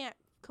because you can't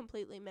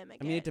completely mimic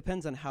I mean, it it.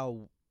 depends on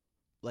how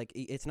like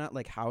it's not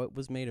like how it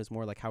was made, it's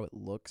more like how it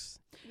looks.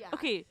 Yeah.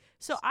 okay,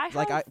 so I have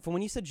Like for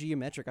when you said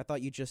geometric, I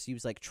thought you just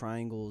used like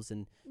triangles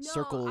and No,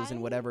 circles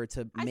and whatever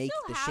to I make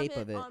still the have shape it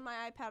of it. on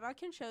my iPad. I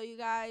can show you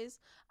guys.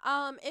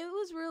 It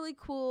was really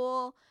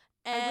cool.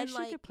 I And wish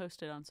like, you could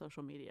post it on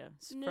social media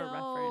no,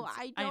 for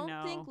reference. I don't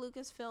know. think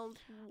Lucasfilms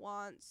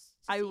wants.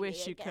 To I see wish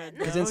me you again. could,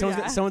 Because though. then someone's,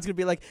 yeah. someone's gonna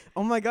be like,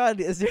 "Oh my God,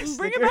 is there a Bring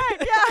sticker?" it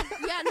back.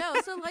 Yeah. Yeah,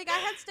 no. So like, I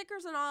had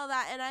stickers and all of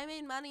that, and I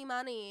made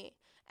money,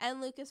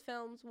 and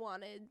Lucasfilms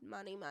wanted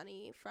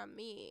money from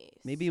me.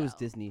 Maybe it was so-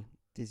 Disney.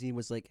 Disney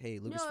was like, "Hey,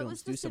 No, it Lucasfilms,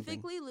 was do something."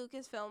 specifically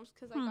Lucasfilms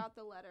because Hmm. I got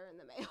the letter in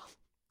the mail.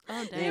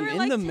 Oh They Damn, were damn. in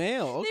like the ta-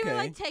 mail. Okay. They were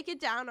like, take it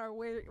down, or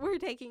we're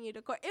taking you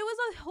to court. It was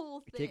a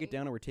whole thing. Take it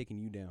down, or we're taking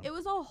you down. It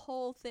was a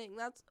whole thing.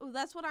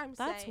 That's what I'm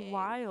That's saying.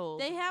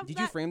 wild. They have Did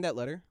that. you frame that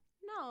letter?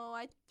 No,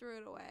 I threw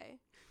it away.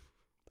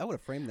 I would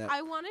have framed that.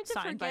 I wanted to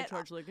Signed by forget.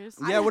 George Lucas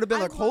Yeah, I would have been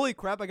I like, wa- "Holy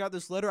crap! I got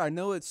this letter. I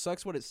know it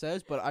sucks what it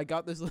says, but I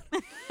got this." from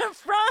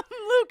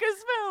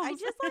Lucasfilms. I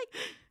just like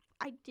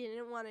I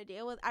didn't want to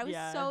deal with. I was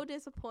Yeah. so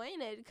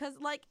disappointed because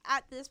like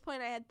at this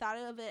point I had thought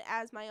of it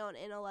as my own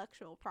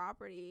intellectual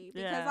property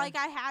because Yeah. like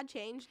I had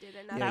changed it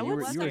enough. Yeah, That you would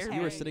were scare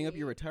you were me. setting up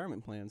your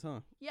retirement plans,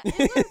 huh? Yeah,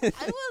 it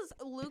was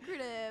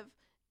lucrative,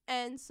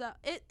 and so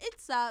it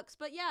sucks.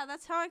 But yeah,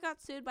 that's how I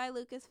got sued by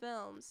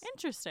Lucasfilms.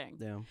 Interesting.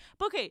 Yeah.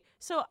 Okay,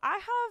 so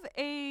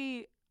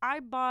I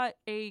bought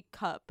a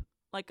cup,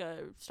 like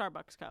a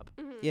Starbucks cup,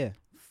 Mhm. Yeah.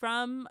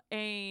 from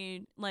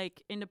a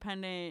like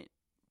independent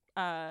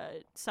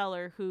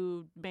seller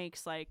who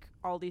makes like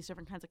all these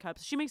different kinds of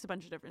cups. She makes a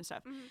bunch of different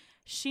stuff. Mhm.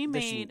 She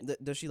Does she, made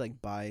does she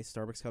like buy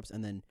Starbucks cups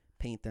and then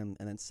paint them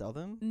and then sell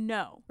them,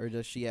 no. or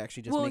does she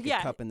actually just Well, make yeah,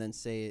 a cup and then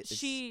say it's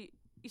She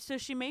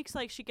makes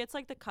like she gets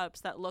like the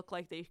cups that look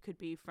like they could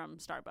be from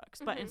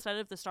Starbucks, but Mhm. instead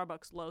of the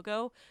Starbucks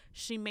logo,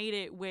 she made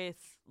it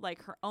with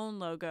like her own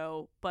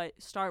logo,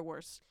 but Star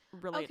Wars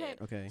related.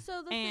 okay?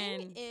 So the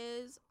And- thing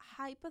is,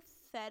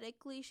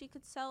 hypothetically, she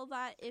could sell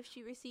that if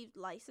she received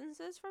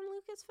licenses from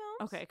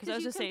Lucasfilms. Okay, because I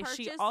was you just saying can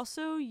she purchase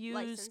also used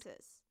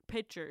licenses.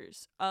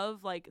 pictures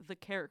of like the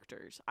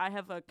characters. I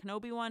have a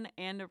Kenobi one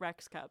and a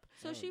Rex cup.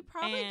 So she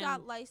probably got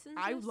And licenses.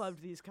 I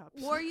loved these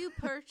cups. Or you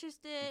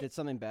purchased it Did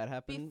something bad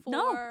happen?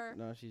 before.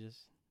 No, she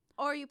just.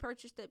 Or you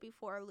purchased it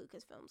before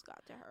Lucasfilms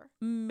got to her.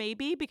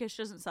 Maybe because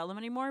she doesn't sell them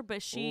anymore,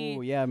 but she...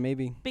 Oh, yeah,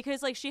 maybe.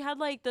 Because, like, she had,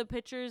 like, the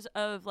pictures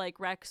of, like,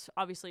 Rex.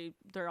 Obviously,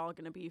 they're all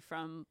going to be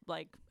from,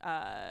 like,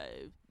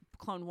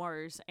 Clone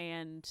Wars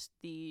and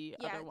the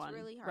other one,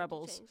 really hard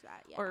Rebels. to change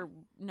that. Yeah. Or,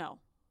 no.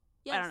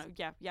 yes. I don't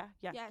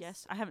know.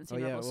 Yes. I haven't Oh,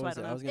 seen yeah, Rebels, what so I was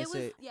don't it? know. I was going It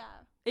to was say...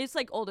 It's,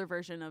 like, older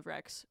version of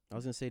Rex. I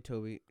was gonna say,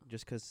 Toby,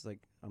 just 'cause like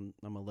I'm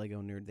a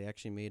Lego nerd. They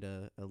actually made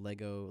a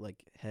Lego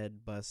like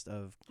head bust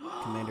of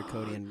Commander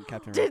Cody and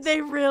Captain Did Rex. they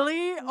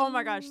really? Oh,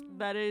 my gosh.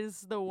 That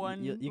is the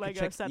one You Lego can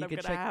check, set you I'm can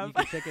going to check, have. You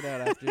can check it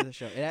out after the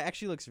show. It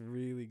actually looks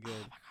really good.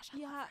 Oh, my gosh. I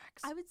love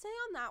Rex. I would say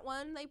on that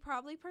one, they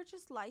probably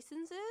purchased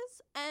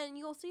licenses, and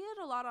you'll see it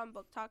a lot on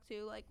Book Talk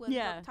too. Like when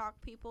Book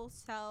Talk people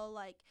sell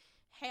like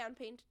hand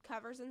painted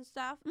covers and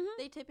stuff,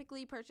 they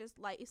typically purchase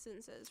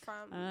licenses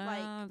from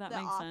like the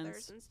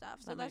authors and stuff.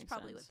 So that's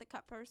probably what the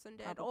cut person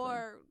did,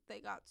 or they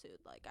got sued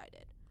like I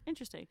did.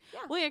 Interesting. Yeah.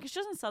 Well, yeah, 'cause she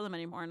doesn't sell them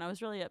anymore, and I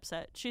was really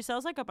upset. She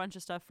sells like a bunch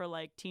of stuff for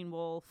like Teen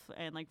Wolf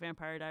and like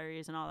Vampire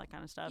Diaries and all that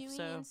kind of stuff. You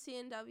so mean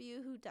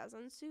CNW who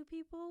doesn't sue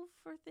people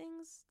for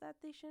things that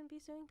they shouldn't be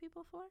suing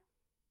people for?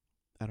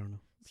 I don't know.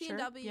 Sure,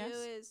 CNW yes.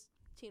 is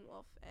Teen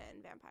Wolf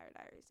and Vampire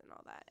Diaries and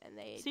all that, and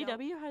they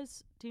CW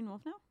has Teen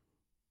Wolf now?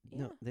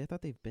 No, they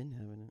thought they've been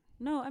having it.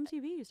 No,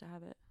 MTV used to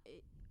have it.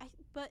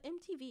 but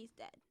MTV's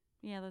dead.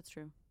 Yeah, that's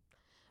true.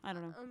 I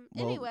don't know. Well,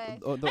 Anyway,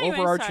 the Anyway,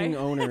 overarching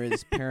sorry. owner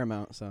is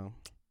Paramount, so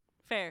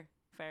Fair.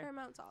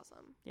 Paramount's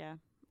awesome. Yeah.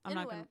 I'm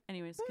not gonna.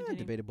 Anyways, continue.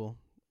 debatable.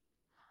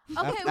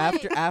 Okay,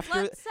 after wait.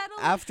 after Let's settle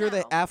after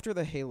this the now. after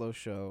the Halo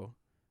show.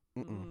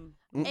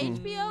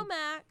 HBO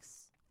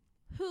Max,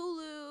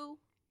 Hulu,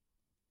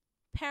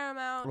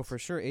 Paramount, Well, for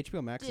sure,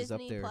 HBO Max is up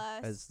Disney there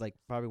Plus. as like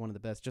probably one of the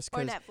best, just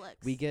or because Netflix.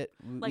 we get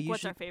Like, we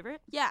what's our usually,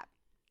 favorite? Yeah.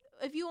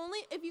 If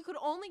you could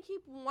only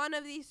keep one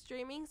of these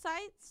streaming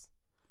sites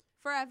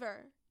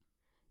forever,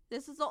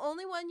 this is the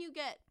only one you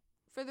get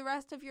for the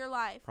rest of your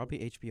life. probably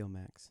HBO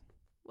Max.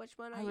 Which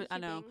one are I you would- I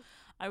know. keeping?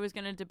 I was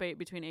gonna debate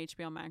between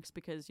HBO Max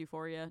because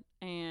Euphoria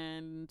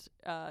and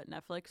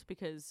Netflix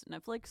because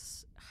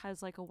Netflix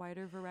has like a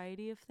wider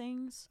variety of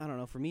things. I don't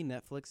know. For me,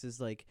 Netflix is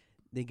like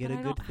they get But a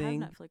I good don't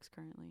thing, have Netflix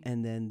currently.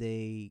 and then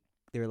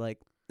they're like,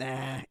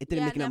 nah, it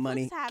didn't make enough Netflix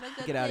money. had a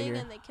good Get outta thing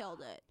here. and they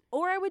killed it.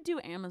 Or I would do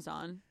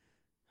Amazon.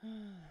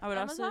 I would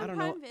Amazon also. I don't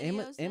know. Prime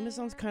Video's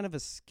Amazon's there. kind of a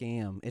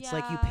scam. It's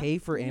like you Yeah. pay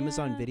for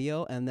Amazon Yeah.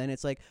 Video, and then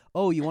it's like,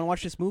 oh, you want to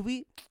watch this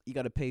movie? You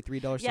got to pay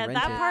 $3 Yeah, to rent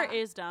that it. part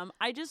is dumb.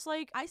 I just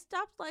like. I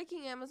stopped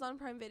liking Amazon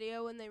Prime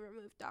Video when they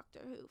removed Doctor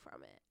Who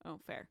from it. Oh,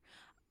 fair.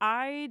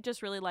 I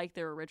just really like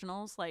their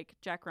originals. Like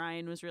Jack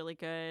Ryan was really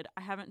good.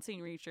 I haven't seen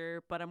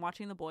Reacher, but I'm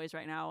watching The Boys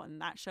right now, and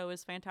that show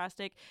is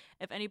fantastic.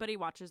 If anybody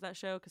watches that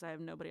show, because I have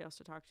nobody else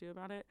to talk to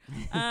about it,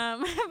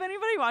 if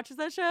anybody watches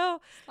that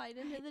show, Slide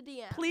into the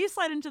DM. please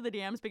slide into the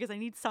DMs because I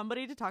need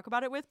somebody to talk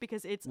about it with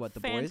because it's What, The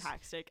Boys?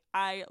 fantastic.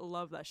 I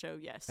love that show.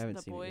 Yes, I haven't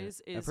The seen it yet.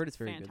 Boys I've is heard it's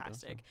very good, though,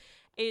 fantastic. so.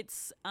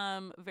 It's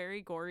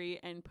very gory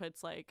and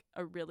puts like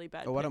a really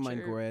bad. Oh, I don't mind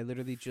picture gore. I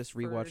literally just for-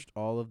 rewatched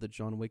all of the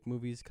John Wick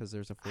movies because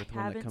there's a I fourth one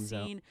that haven't comes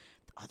out. seen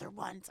the other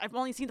ones. I've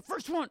only seen the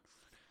first one.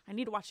 I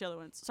need to watch the other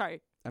ones.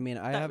 Sorry, I mean,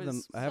 I that have them.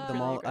 was I have so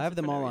them all. really I have aggressive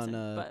them for no all reason,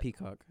 on but-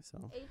 Peacock. So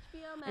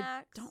HBO I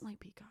Max don't like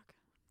Peacock.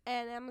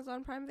 and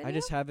Amazon Prime Video. I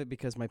just have it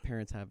because my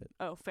parents have it.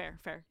 Oh, fair.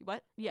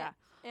 What? Yeah.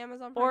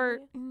 Amazon Prime Or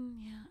Video.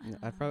 yeah. I Yeah,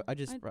 don't I'd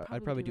know.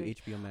 probably do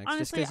HBO Max. just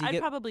Honestly, 'cause you I'd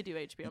get probably do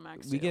HBO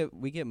Max. we too.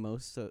 we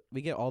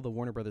get all the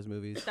Warner Brothers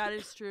movies, That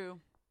is true.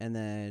 and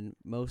then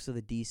most of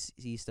the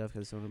DC stuff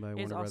is owned by Is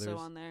Warner also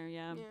Brothers. on there.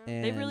 Yeah. Yeah.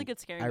 And They have really good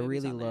scary I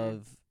movies really on there.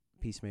 love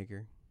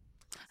Peacemaker.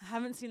 I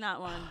haven't seen that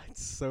one.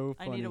 It's so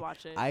I funny. need to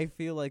watch it. I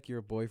feel like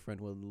your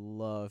boyfriend would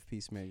love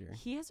Peacemaker.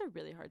 He has a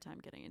really hard time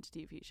getting into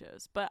TV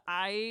shows, but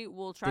I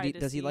will try to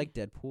Does he see- like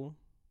Deadpool?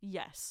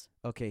 Yes.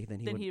 Okay,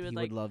 then Then he he would would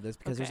like- love this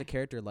because there's a okay.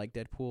 character like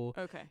Deadpool,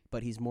 Okay.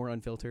 but he's more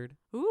unfiltered,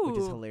 Ooh. which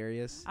is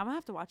hilarious. I'm gonna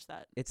have to watch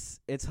that. It's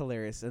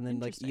hilarious. And then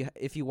like Interesting.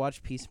 if you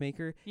watch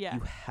Peacemaker, Yeah.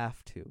 you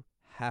have to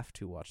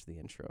watch the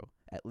intro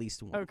at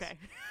least once. Okay.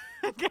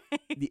 Okay.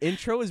 The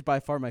intro is by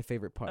far my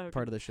favorite part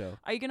Okay. of the show.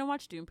 Are you gonna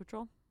watch Doom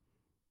Patrol?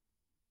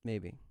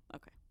 Maybe.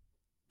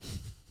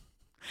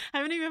 I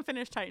haven't even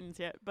finished Titans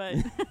yet, but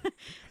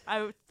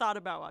I thought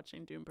about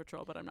watching Doom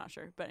Patrol, but I'm not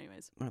sure. But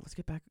anyways, All right, let's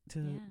get back to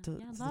the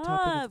love.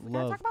 topic of We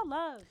gotta love. talk about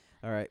love.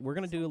 All right, we're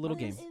gonna do a little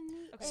game.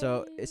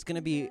 So it's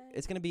gonna be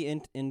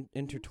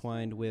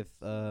intertwined with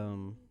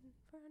a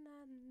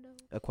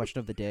question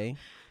of the day.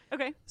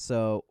 Okay.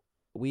 So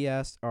we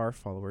asked our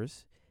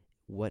followers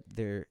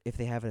if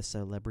they have a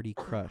celebrity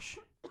crush.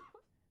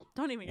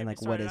 Don't even get And, me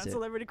like, what started is on it?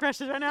 celebrity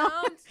crushes right now.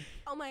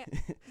 Oh my.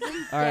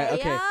 All right,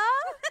 okay. Zendaya?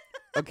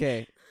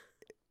 Okay.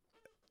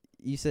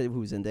 You said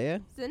who, Zendaya?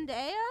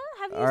 Zendaya?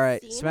 Have you All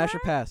right, seen smash her?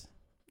 or pass?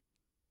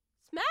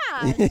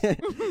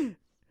 Smash.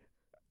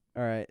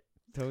 All right,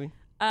 Toby.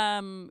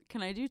 Can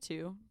I do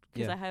two?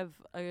 Because Yeah. I have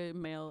a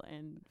male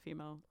and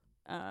female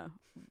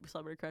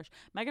celebrity crush.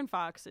 Megan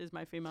Fox is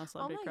my female Oh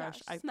celebrity my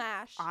crush. gosh.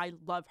 Smash. I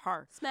love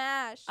her.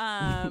 Smash.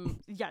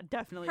 Yeah,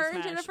 definitely. Her smash.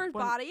 and Jennifer's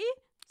One- body.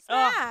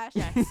 Ugh, Smash.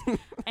 yes.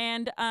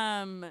 And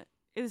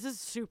this is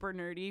super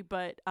nerdy,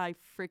 but I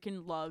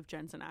freaking love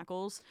Jensen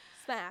Ackles.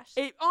 Smash.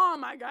 Oh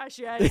my gosh,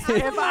 yes. As a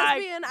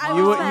lesbian, I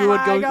You would would smash. you would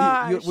my go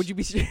gosh. would you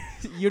be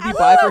you'd be As a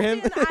bi for him?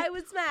 lesbian, I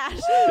would smash.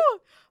 Woo!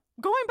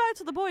 Going back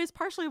to The Boys,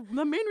 partially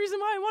the main reason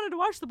why I wanted to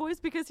watch The Boys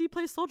because he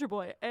plays Soldier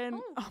Boy, and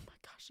oh my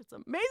gosh, it's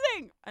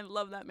amazing. I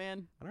love that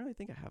man. I don't really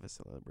think I have a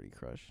celebrity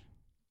crush.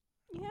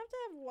 You have to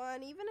have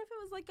one, even if it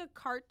was like a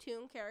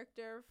cartoon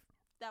character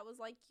that was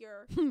like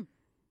your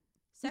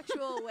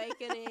sexual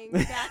awakening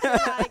back in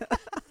like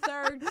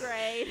 3rd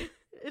grade.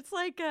 It's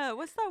like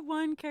what's that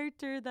one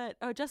character that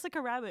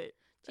Jessica Rabbit.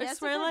 I Jessica,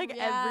 swear like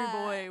yeah. every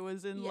boy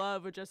was in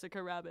love with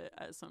Jessica Rabbit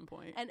at some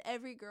point. And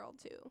every girl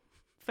too.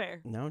 Fair.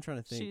 Now I'm trying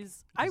to think.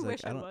 I like, wish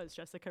I don't- was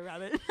Jessica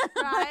Rabbit.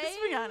 Right? Let's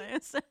be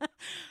honest.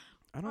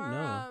 I don't Or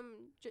know.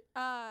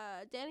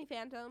 Danny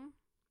Phantom.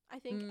 I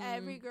think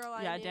every girl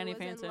I knew Danny was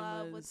Phantom in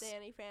love with was-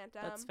 Danny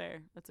Phantom. That's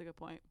fair. That's a good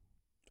point.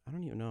 I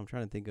don't even know. I'm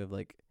trying to think of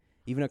like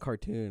even a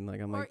cartoon.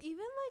 Like I'm Or like even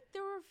like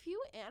there were a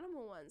few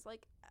animal ones.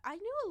 Like I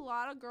knew a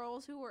lot of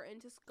girls who were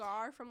into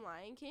Scar from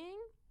Lion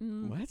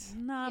King. what?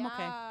 No, I'm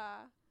okay.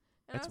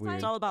 And That's I was weird.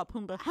 It's like, all about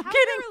Pumbaa. I'm have kidding.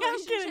 a I'm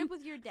relationship kidding.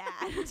 with your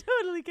dad.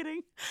 Totally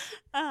kidding.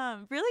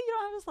 Really? You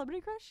don't have a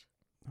celebrity crush?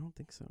 I don't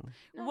think so.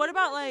 No, What not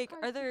about a like?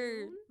 Are there?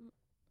 cartoon.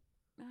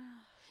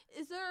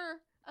 Is there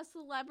a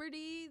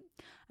celebrity?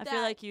 I feel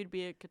that- like you'd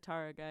be a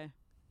Katara guy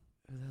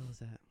Who the hell is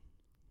that?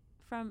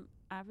 from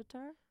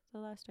Avatar: The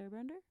Last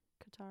Airbender.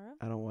 Katara.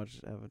 I don't watch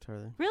Avatar.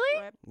 Then.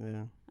 Really? Rip.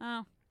 Yeah.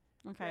 Oh,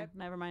 okay. Rip.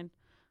 Never mind.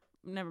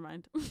 Never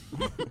mind.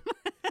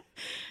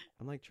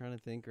 I'm like trying to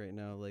think right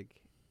now.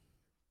 Like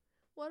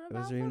What Was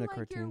about there even from a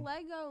like your cartoon?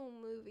 Lego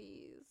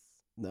movies?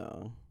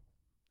 no.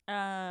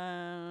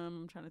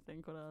 I'm trying to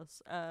think what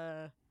else.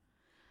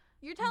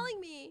 You're telling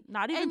me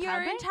Not even in your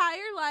Padme?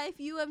 entire life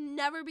you have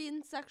never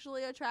been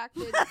sexually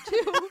attracted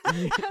to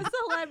a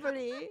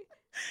celebrity.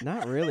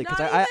 Not really, because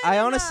Not I even in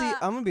honestly, a-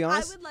 I'm gonna be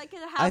honest. I would like to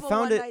I have a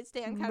found it- one-night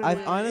stand kind I've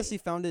of honestly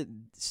found it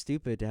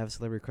stupid to have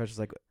celebrity crushes,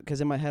 like, because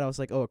in my head I was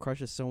like, oh, a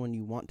crush is someone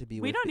you want to be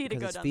We with don't need to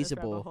because go it's down this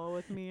feasible. rabbit hole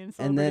with me and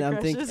And then I'm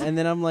celebrity crushes. and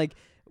then I'm like,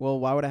 well,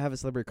 why would I have a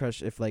celebrity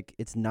crush if like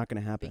it's not gonna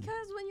happen?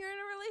 Because when you're in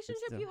a relationship,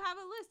 still- you have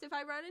a list. If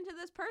I run into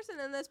this person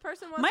and this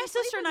person wants my to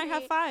sleep sister and with I me,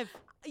 have 5.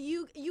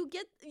 you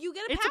get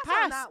a It's a pass on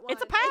pass. that one.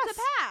 It's a It's pass. a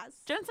pass.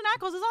 Jensen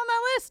Ackles is on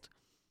that list.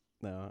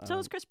 No. So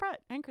is Chris Pratt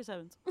and Chris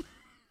Evans.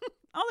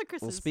 All the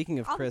Chris's. Well, speaking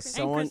of All the Chris, Chris-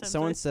 And someone Chris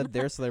someone Hemsworth. said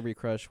their celebrity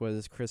crush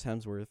was Chris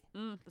Hemsworth.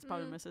 That's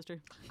probably Mm. my sister.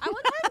 I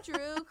one time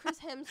drew Chris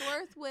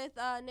Hemsworth with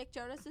Nick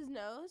Jonas's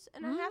nose,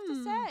 and I have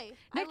to say,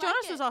 Nick I Jonas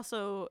like is it.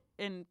 also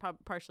in,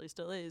 partially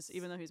still is,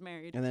 even though he's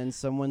married. And then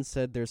someone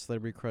said their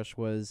celebrity crush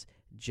was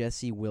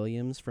Jesse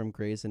Williams from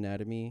Grey's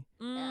Anatomy.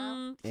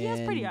 He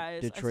has pretty and eyes.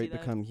 I see Detroit that.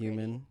 Become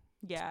Human.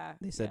 Yeah.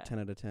 They said yeah. 10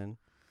 out of 10.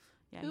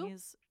 Yeah, Who?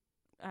 he's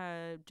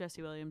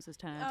Jesse Williams is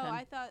 10 Oh, out of 10.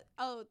 I thought.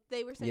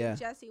 They were saying Yeah.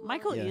 Jesse.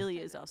 Michael Yeah. Ealy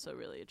is also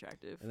really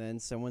attractive. And then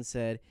someone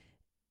said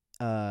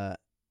Anna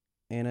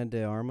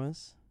de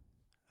Armas.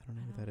 I don't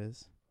know who that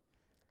is.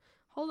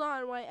 Hold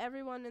on, while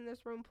everyone in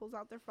this room pulls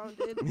out their phone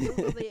to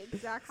Google the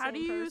exact same How do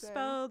you person.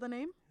 spell the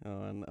name?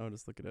 Oh, and I'll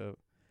just look it up.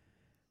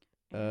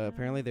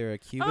 Apparently they're a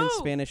Cuban Oh!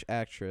 Spanish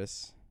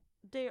actress.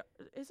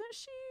 Isn't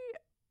she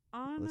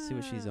on? Let's see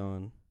what she's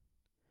on.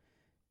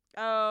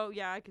 Oh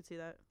yeah, I could see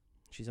that.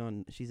 She's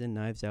in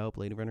Knives Out,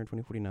 Blade Runner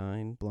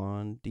 2049,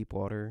 Blonde,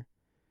 Deepwater,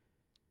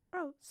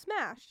 Oh,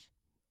 Smash.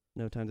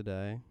 No Time to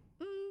Die.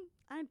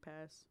 I'd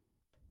pass.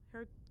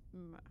 Her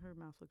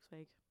mouth looks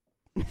fake.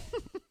 I'm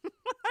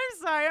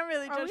sorry, I'm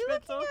really Are we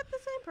judgmental. looking at the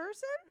same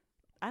person?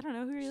 I don't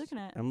know who are you looking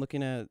at. I'm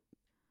looking at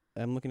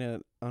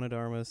Ana de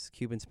Armas,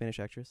 Cuban Spanish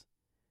actress.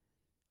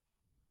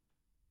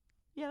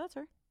 Yeah, that's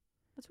her.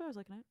 That's who I was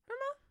looking at.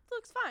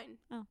 Looks fine.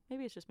 Oh,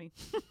 maybe it's just me.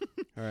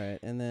 All right,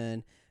 and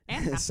then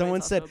Anne Hathaway's someone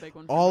also said a big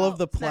one for all me. of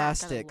the Smack. God, I love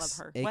plastics,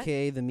 her. What?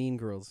 aka the Mean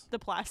Girls. The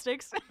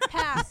plastics.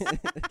 Pass.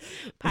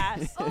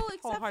 Pass. Oh,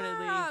 except for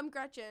Wholeheartedly.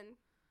 Gretchen.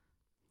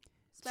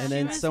 And Smash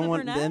then Miss the someone,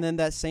 brunette? and then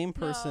that same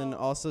person No.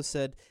 also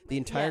said the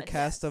entire Yes,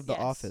 cast of The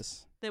yes.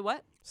 Office. The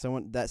what?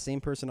 That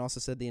same person also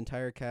said the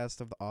entire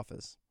cast of The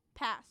Office.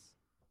 Pass.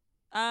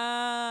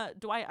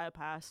 Dwight, I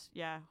pass.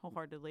 Yeah,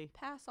 wholeheartedly.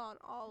 Pass on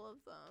all of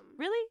them.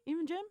 Really?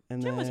 Even Jim?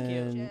 And Jim was cute.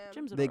 then Jim.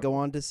 Jim's they go adorable.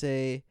 on to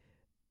say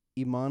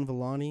Iman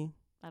Vellani.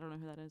 I don't know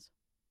who that is.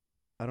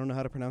 I don't know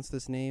how to pronounce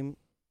this name.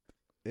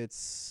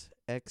 It's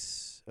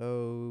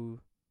XOCHITL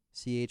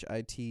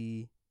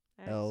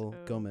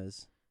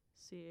Gomez.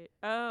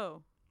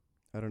 Oh,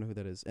 I don't know who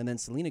that is. And then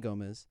Selena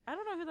Gomez. I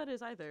don't know who that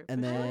is either.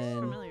 And but she looks then-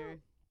 familiar.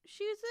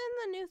 She's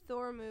in the new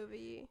Thor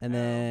movie. And Oh.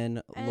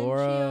 then And she was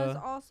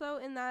Laura. also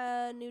in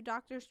the new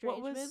Doctor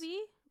Strange was- movie.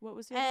 What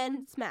was the other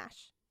And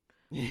Smash.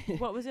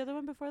 what was the other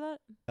one before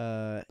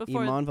that?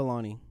 before- Iman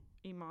Vellani.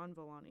 Iman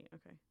Vellani.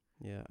 Okay.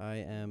 Yeah,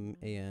 IMAN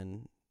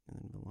and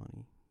then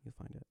Vellani. You'll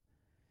find it.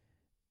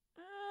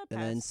 Pass.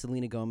 And then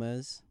Selena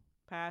Gomez.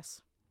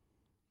 Pass.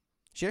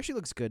 She actually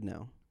looks good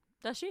now.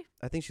 Does she?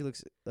 I think she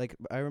looks like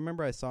I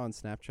remember I saw on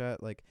Snapchat,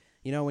 like,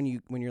 you know, when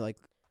you're like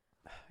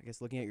I guess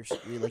looking at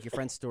your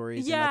friend's stories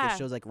and Yeah. like it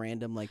shows like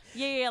random like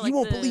Yeah, you like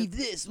won't believe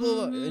this, blah,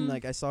 blah, and Mhm.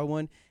 like I saw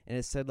one and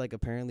it said like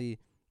apparently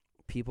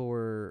people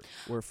were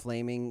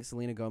flaming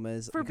Selena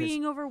Gomez for because-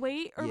 being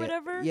overweight or yeah,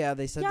 whatever. Yeah,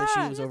 they said that she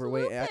Yeah. was She has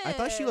overweight. I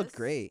thought she looked lupus.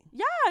 great.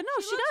 Yeah, no,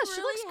 she looks does.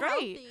 She really looks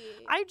great.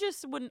 healthy. I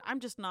just wouldn't. I'm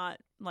just not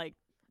like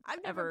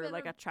I've never ever been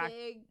like a attract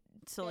big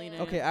Selena.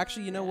 fan. Okay,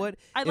 actually, you know Yeah. what?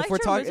 I If liked we're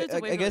her talking, Wizards of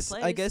I Waverly guess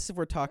Place. if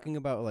we're talking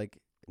about like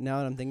now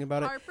that I'm thinking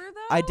about it, Harper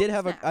though. I did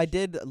Smash.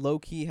 did low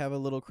key have a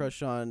little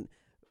crush on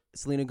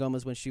Selena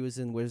Gomez when she was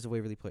in Wizards of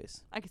Waverly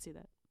Place. I could see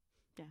that.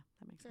 Yeah,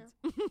 that makes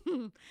Yeah.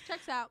 sense.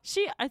 Checks out.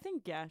 I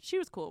think, yeah, she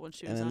was cool when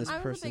she And was then on. this I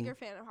was person- a bigger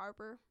fan of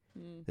Harper.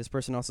 Mm, This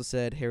person also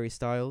said Harry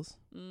Styles,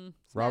 Smash.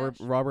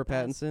 Robert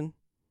Pass. Pattinson,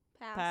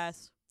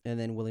 pass. and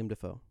then William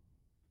Dafoe.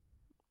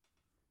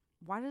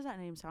 Why does that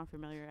name sound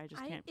familiar? I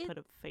just can't put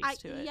a face I,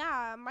 to it.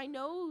 yeah, my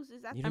nose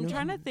is at You the I'm know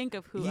trying to him? think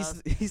of who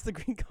else. He's the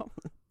Green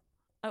Goblin.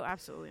 Oh,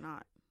 absolutely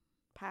not.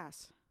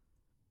 Pass.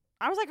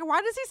 I was like, why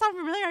does he sound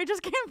familiar? I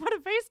just can't put a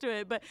face to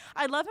it. But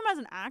I love him as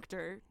an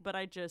actor, but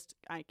I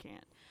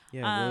can't.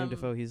 Yeah, William Um,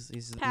 Dafoe. He's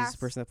the pass.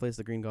 person that plays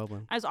the Green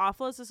Goblin. As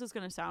awful as this is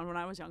going to sound, when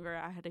I was younger,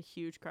 I had a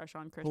huge crush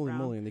on Chris Holy Brown.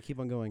 moly! And they keep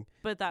on going.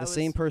 But that The was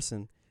same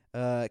person.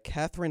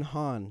 Catherine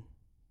Hahn.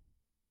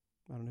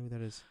 I don't know who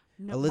that is.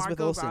 no, Elizabeth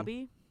Margot Olsen.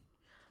 Robbie.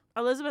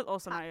 Elizabeth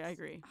Olsen, I Pass.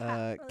 agree.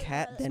 Kat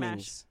Smash.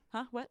 Dennings.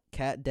 Huh? What?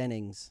 Kat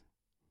Dennings.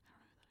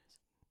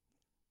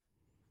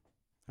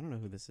 I don't know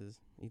who this is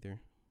either.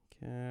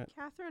 Kat.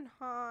 Catherine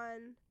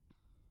Hahn.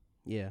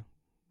 Yeah.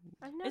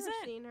 I've never Isn't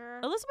seen her.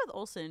 Elizabeth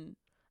Olsen.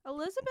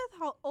 Elizabeth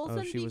Olsen.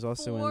 Oh, she was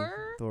also in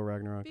Thor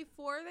Ragnarok.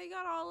 before they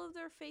got all of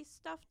their face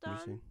stuff Let me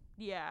see. done.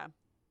 Yeah.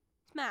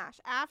 Smash.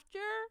 After,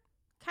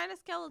 kind of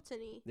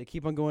skeleton-y. They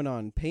keep on going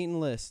on. Peyton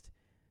List.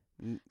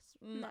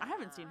 I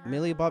haven't seen her.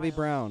 Millie Bobby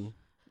Brown.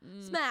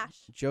 Smash.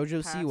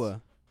 Jojo Pass.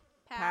 Siwa.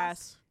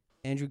 Pass.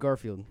 Andrew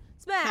Garfield.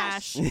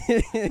 Smash.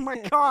 Oh my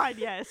God,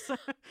 yes. Have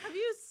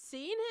you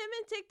seen him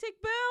in Tick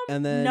Tick Boom?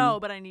 And then No,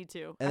 but I need to.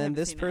 I And then haven't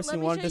this seen it. person Let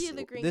me wanted show to you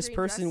the green this green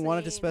person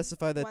wanted to dress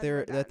specify that when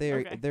we're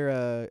they're done.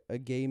 they're a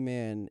gay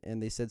man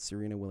and they said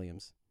Serena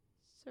Williams.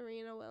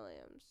 Serena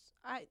Williams.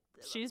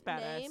 She's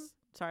badass. Name?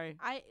 Sorry.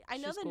 I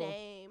know She's the cool.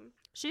 name.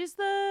 She's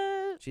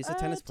the She's a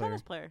tennis player.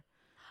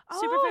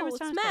 Super famous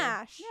tennis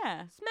Smash.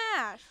 player.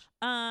 Smash.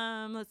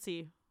 Yeah. Let's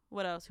see.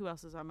 What else? Who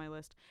else is on my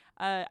list?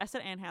 I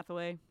said Anne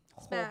Hathaway.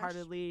 Smash.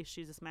 Wholeheartedly.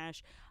 She's a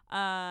smash.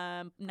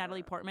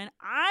 Natalie Portman.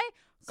 I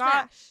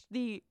got Smash.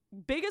 the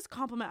biggest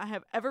compliment I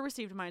have ever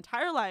received in my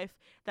entire life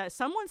that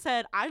someone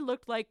said I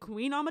looked like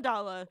Queen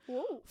Amidala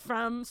Whoa.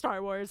 from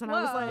Star Wars. And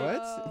I was like,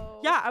 What?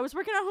 yeah, I was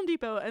working at Home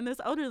Depot and this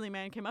elderly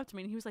man came up to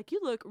me and he was like, you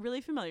look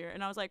really familiar.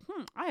 And I was like,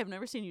 I have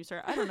never seen you,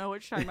 sir. I don't know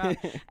what you're talking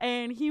about.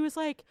 And he was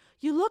like,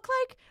 you look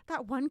like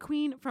that one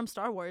queen from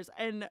Star Wars.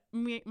 And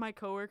my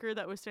coworker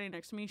that was standing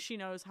next to me, she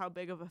knows how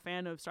big of a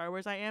fan of Star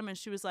Wars I am. And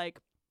she was like,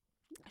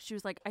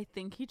 I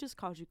think he just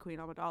called you Queen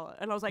Amidala.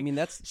 And I was like, I mean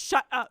that's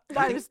shut up.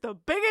 That is the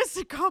biggest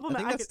I compliment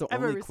think I, that's could the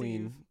ever only receive.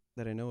 queen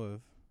that I know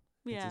of.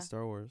 That's Yeah. in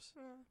Star Wars.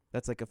 Yeah.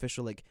 That's like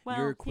official like Well,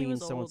 you're he Queen was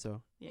so and old.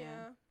 so.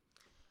 Yeah.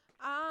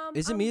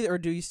 Is it me or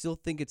do you still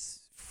think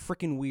it's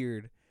freaking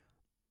weird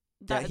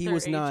that he their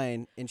was age-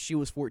 9 and she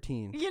was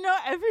 14? You know,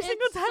 every single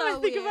It's time I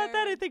so think about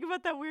that, I weird. think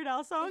about that Weird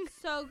Al song.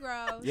 It's so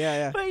gross.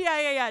 Yeah. But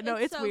yeah. No,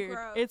 It's it's so weird.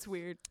 gross. It's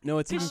weird. No,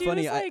 it's even She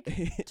funny. was, like,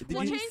 did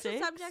We'll you, change the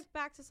 26? subject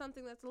back to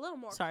something that's a little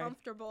more Sorry.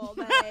 comfortable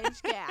than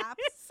age gaps.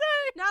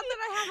 Sorry. Not that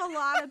I have a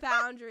lot of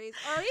boundaries,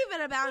 or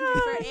even a boundary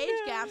for age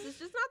gaps. It's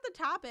just not the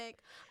topic.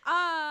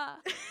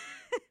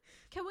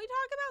 Can we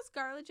talk about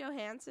Scarlett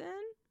Johansson?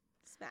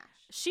 Smash.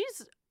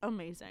 She's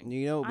amazing.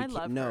 you know what I we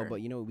love can't, no, her.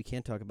 but you know what we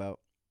can't talk about?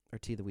 Our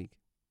tea of the week.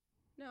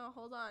 No,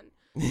 hold on.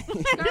 She's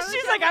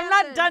like, I'm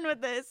not Johansson. done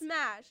with this.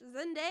 Smash.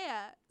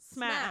 Zendaya.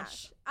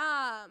 Smash.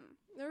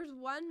 There's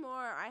one more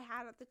I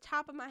had at the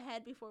top of my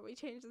head before we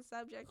changed the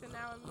subject, and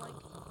now I'm like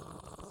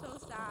so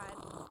sad.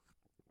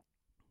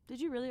 Did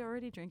you really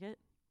already drink it?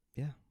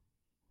 Yeah.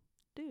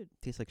 Dude.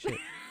 Tastes like shit.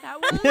 That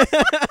was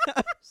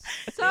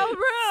so rude.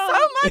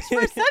 So much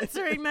for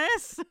censoring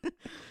this.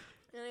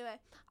 Anyway,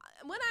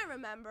 when I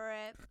remember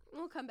it,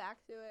 we'll come back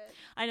to it.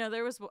 I know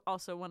there was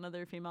also one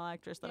other female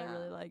actress that I Yeah.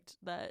 really liked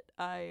that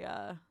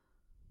I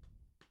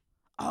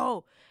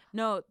oh,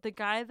 no, the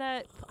guy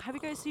that have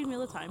you guys seen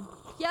Wheel of Time?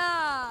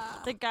 Yeah.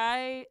 The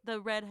guy, the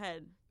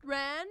redhead.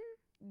 Ren?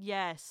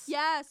 Yes.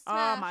 Yes. Oh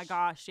Smash. my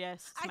gosh,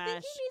 yes. I Smash.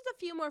 think he needs a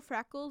few more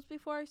freckles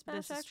before he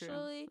smash, This is true.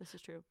 actually. This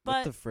is true. What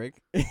But the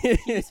frick?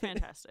 he's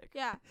fantastic.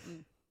 Yeah.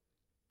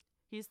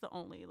 He's the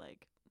only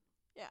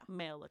Yeah.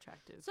 male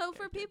attractive. So for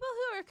character. people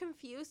who are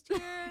confused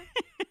here,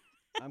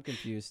 I'm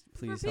confused. for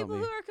Please help people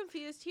me. who are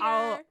confused here,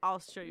 I'll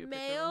show you a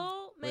picture of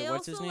him. Wait, male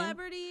what's his name?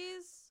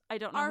 celebrities I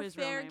don't know are his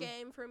real fair name.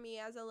 game for me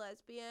as a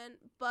lesbian,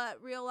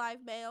 but real life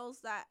males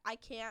that I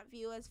can't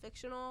view as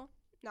fictional,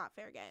 not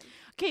fair game.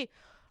 Okay,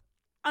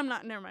 I'm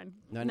not. Never mind.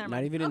 Not, never not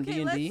mind. even in Okay,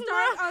 D&D? let's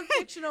start on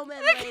fictional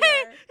men Okay,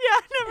 later.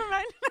 yeah, never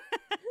mind.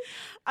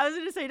 I was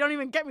gonna say, don't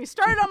even get me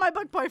started on my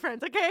book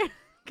boyfriends. Okay.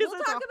 We'll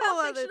it's a talk whole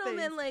about other fictional thing.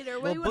 men later.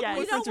 Well, we book yeah,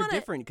 we boyfriends don't are want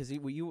different because you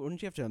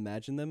wouldn't you have to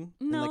imagine them?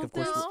 And, No, like, of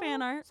course, there's No.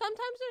 fan art.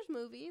 Sometimes there's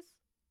movies.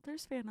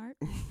 There's fan art.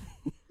 If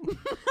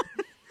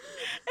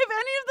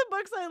any of the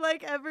books I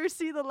like ever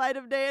see the light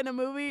of day in a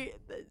movie,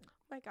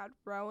 My God,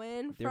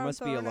 Rowan There from must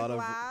be a Throne lot of-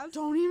 Glass.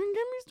 don't even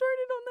get me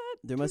started on that.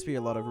 there must be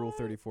a lot of Rule God.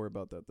 34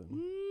 about that then.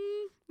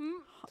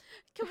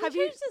 Can Have we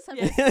you- change the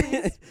subject,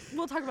 Yes. please?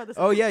 We'll talk about this.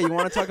 Oh yeah, you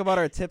want to talk about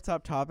our tip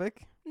top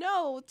topic?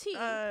 No, tea.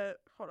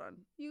 Hold on.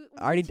 You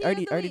I already tea of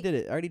the week. did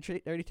it. I already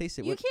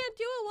tasted it. You What? can't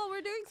do it while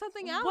we're doing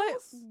something else.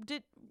 What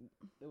did?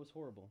 It was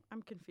horrible.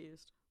 I'm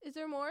confused. Is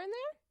there more in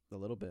there?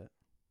 A little bit.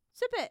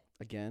 Sip it.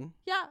 Again?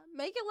 Yeah,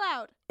 make it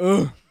loud.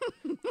 Ugh.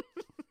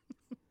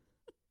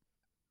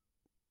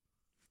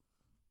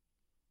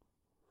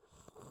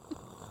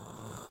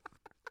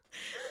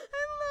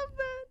 I love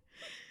that.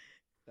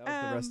 That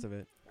was the rest of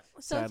it.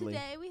 So Sadly.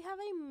 today we have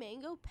a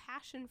mango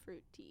passion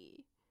fruit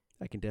tea.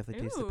 I can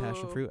definitely taste the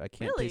passion Ooh, fruit. I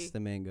can't really? taste the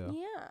mango.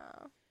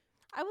 Yeah.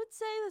 I would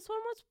say this one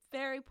was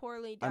very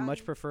poorly I done.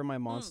 much prefer my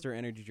Monster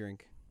energy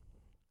drink.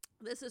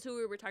 This is who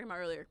we were talking about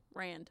earlier.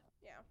 Rand.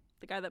 Yeah.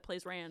 The guy that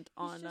plays Rand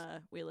on just-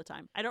 Wheel of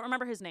Time. I don't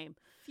remember his name.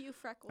 Few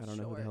freckles I don't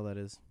know short. who the hell that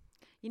is.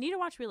 You need to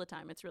watch Wheel of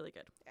Time. It's really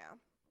good.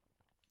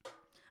 Yeah.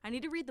 I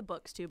need to read the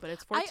books too, but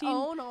it's 14. I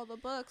own all the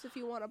books if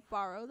you want to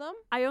borrow them.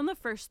 I own the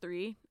first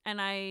 3,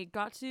 and I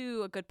got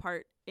to a good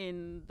part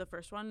in the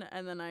first one,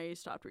 and then I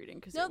stopped reading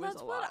because No, it was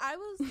that's a what lot. I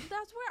was.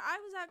 That's where I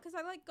was at because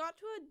I like got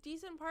to a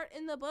decent part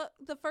in the book,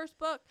 the first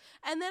book,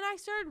 and then I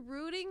started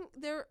rooting.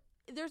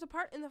 There's a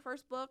part in the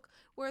first book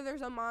where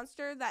there's a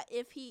monster that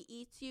if he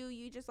eats you,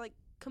 you just like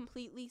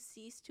completely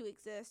cease to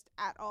exist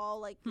at all,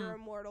 like your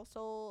immortal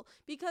soul.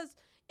 Because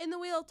in the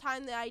Wheel of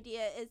Time, the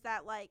idea is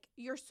that like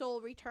your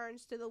soul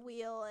returns to the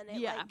wheel, and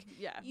it like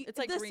it's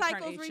like the cycles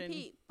reincarnation.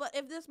 repeat. But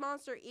if this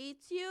monster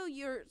eats you,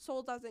 your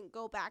soul doesn't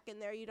go back in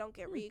there. You don't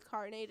get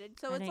reincarnated.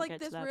 So I it's didn't like get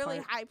to this that really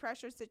part. high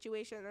pressure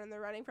situation, and they're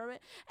running from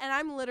it. And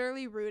I'm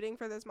literally rooting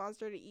for this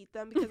monster to eat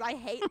them because I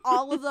hate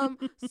all of them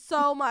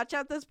so much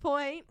at this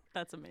point.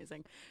 That's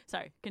amazing.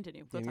 Sorry,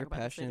 continue. We'll Damn, talk your about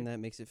this passion later. that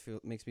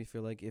makes me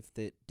feel like if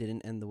it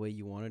didn't end the way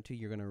you wanted to,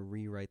 you're gonna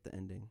rewrite the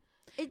ending.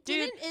 It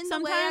Dude, didn't end the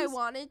way I sometimes-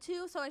 wanted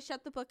to, so I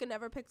shut the book and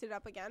never picked it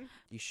up again.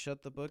 You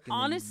shut the book and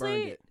Honestly, then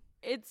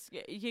you burned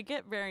it. you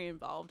get very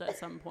involved at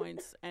some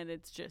points, and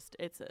it's just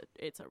it's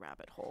a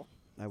rabbit hole.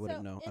 I wouldn't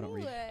So know. I don't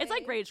read. It's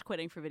like rage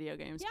quitting for video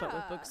games, but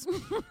with Yeah. books.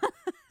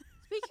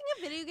 Speaking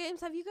of video games,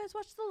 have you guys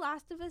watched The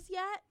Last of Us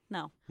yet?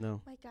 No, No.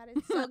 My God,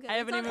 it's so good. I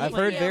haven't It's on even I've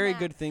played heard it. very HBO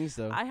good Max. things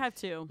though. I have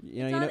two.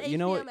 You It's know, on you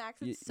know HBO what? Max.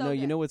 You It's so know,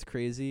 you good. know what's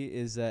crazy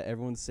is that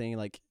everyone's saying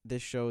like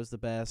this show is the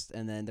best,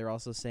 and then they're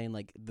also saying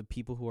like the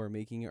people who are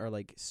making it are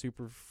like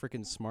super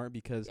freaking smart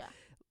because,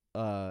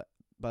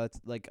 but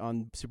like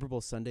on Super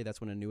Bowl Sunday, that's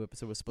when a new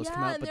episode was supposed to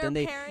come out. and But they're then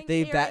they pairing-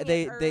 they airing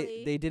it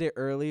early. they did it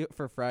early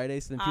for Friday,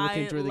 so then people can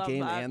I enjoy the love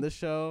game that. and the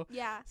show.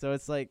 Yeah. So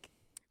it's like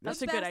That's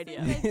the a good best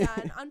idea. thing they've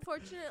done.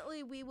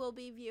 Unfortunately, we will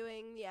be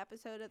viewing the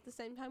episode at the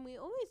same time we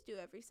always do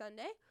every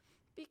Sunday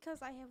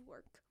because I have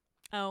work.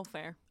 Oh,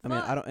 fair. I mean,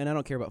 But- I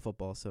don't care about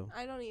football, so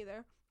I don't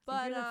either.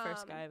 But You're the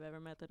first guy I've ever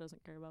met that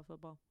doesn't care about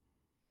football.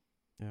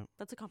 Yeah.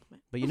 That's a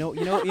compliment. but you know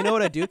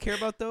what I do care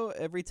about though.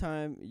 Every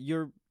time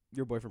your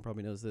boyfriend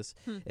probably knows this.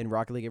 In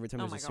Rocket League, every time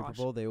Oh there's a my Super gosh.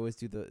 Bowl, they always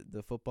do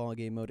the football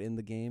game mode in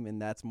the game,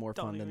 and that's more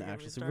Don't fun than even the get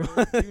me actual Super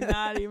Bowl. started. Do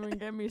not even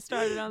get me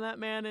started on that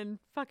man in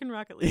fucking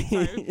Rocket League.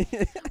 Sorry.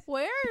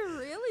 we're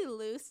really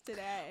loose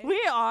today.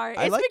 We are.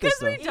 I It's like because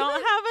this, we though.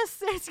 don't have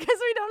it's because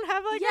we don't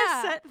have like Yeah.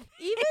 a set.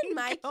 Even thing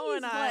Mikey's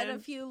going let a on.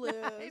 few loose.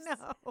 I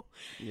know.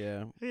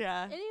 Yeah.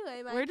 Yeah.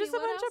 Anyway, Mikey, We're just a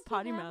what bunch else of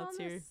potty do you have mouths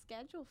on the here.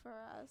 schedule for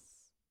us.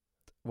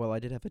 Well, I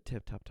did have a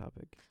tip top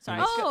topic. Sorry.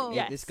 And Oh,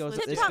 yes. this goes.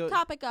 let's Tip This do it.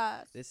 top topic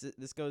us.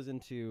 This goes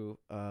into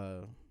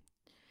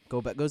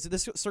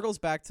this circles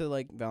back to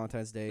like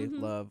Valentine's Day, Mhm.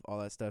 love, all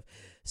that stuff.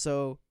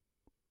 So,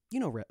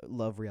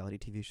 love reality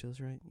TV shows,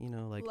 right?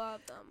 Like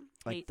Love them.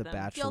 like Hate The them.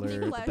 Bachelor, Guilty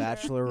The pleasure.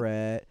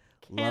 Bachelorette,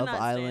 Love Cannot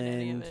stand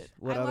any of Island. it.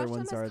 What I other watch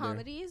ones them are as there?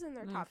 comedies and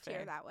they're top fair.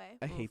 tier that way.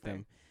 I hate fair.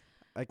 them.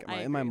 Like I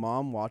and my agree.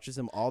 mom watches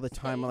them all the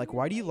time. I'm like,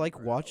 why do you like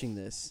Same. watching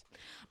this?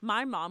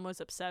 My mom was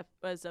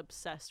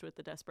obsessed with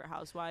the Desperate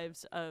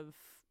Housewives of.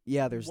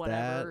 Yeah, there's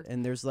Whatever. that,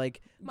 and there's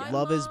like My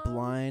Love is mom-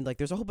 Blind. Like,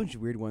 there's a whole bunch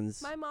of weird ones.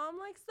 My mom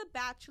likes The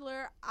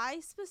Bachelor. I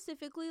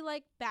specifically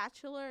like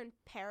Bachelor in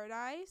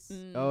Paradise.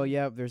 Oh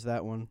yeah, there's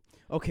that one.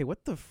 Okay,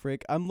 what the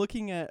frick? I'm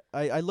looking at.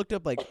 I looked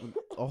up like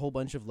a whole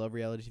bunch of love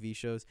reality TV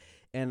shows,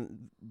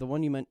 and the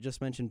one you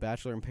just mentioned,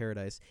 Bachelor in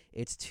Paradise.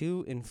 It's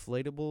two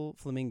inflatable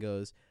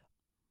flamingos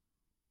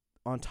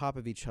on top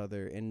of each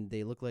other, and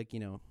they look like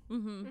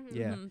Mhm.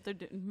 Yeah. They're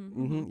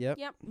mm-hmm. Yep.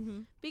 Yep. Mm-hmm.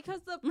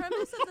 Because the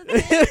premise of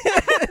the thing,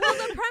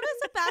 the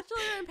premise of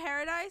Bachelor in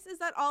Paradise is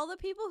that all the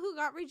people who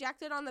got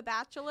rejected on The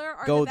Bachelor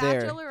or Go The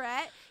there.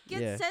 Bachelorette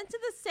get sent to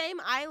the same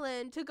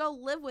island to go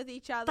live with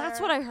each other. That's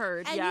what I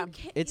heard. And Yeah.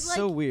 It's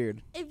so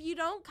weird. If you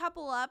don't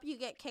couple up, you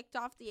get kicked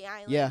off the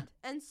island. Yeah.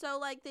 And so,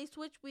 like, they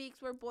switch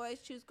weeks where boys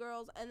choose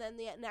girls, and then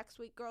the next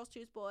week girls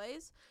choose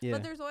boys. Yeah.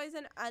 But there's always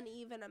an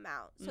uneven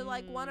amount. So,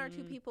 like, one or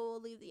two people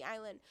will leave the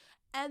island.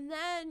 And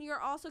then you're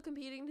also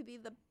competing to be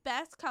the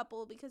best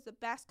couple because the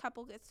best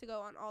couple gets to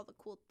go on all the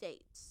cool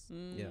dates.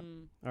 Yeah.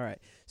 All right.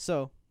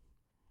 So,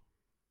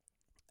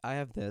 I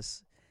have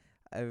this.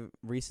 I've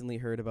recently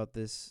heard about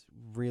this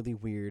really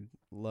weird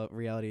love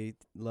reality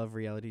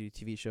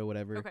TV show,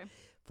 whatever, Okay.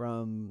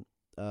 from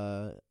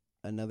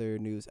another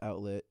news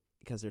outlet,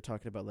 because they're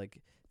talking about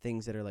like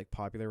things that are like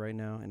popular right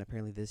now, and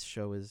apparently this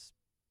show is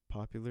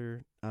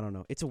popular. I don't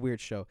know. It's a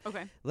weird show.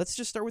 Okay. Let's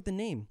just start with the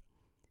name,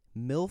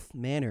 MILF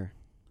Manor.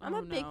 I'm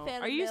a big fan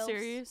of Are you MILFs.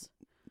 serious?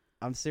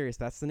 I'm serious.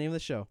 That's the name of the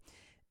show,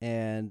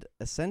 and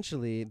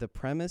essentially the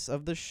premise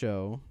of the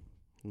show.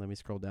 Let me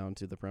scroll down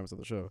to the premise of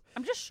the show.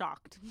 I'm just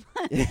shocked.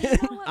 Do you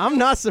know what I'm MILF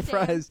not stands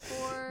surprised.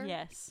 for?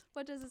 Yes.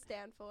 What does it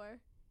stand for?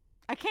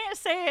 I can't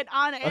say it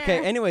on air.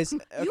 Okay. Anyways. You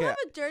Okay. have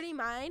a dirty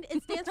mind.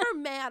 It stands for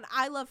man,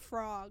 I love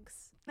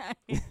frogs. I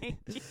hate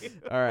you.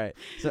 All right.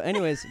 So,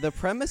 anyways, the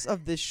premise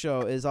of this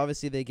show is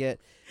obviously they get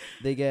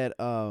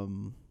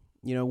women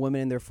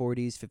in their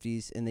 40s,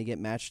 50s, and they get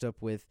matched up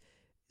with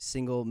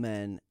single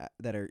men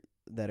that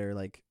are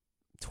like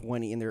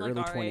 20 in their Like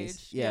early our 20s.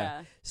 age.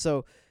 Yeah.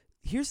 So,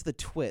 here's the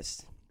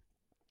twist.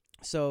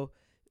 So,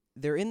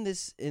 they're in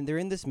this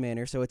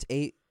manor. So it's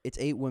eight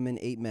women,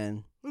 8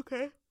 men,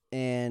 Okay.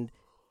 and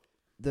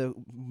the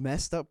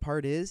messed up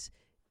part is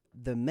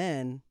the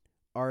men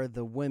are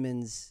the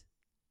women's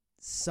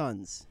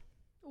sons.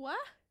 What?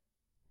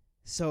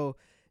 So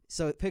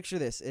picture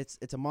this.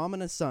 It's a mom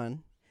and a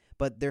son,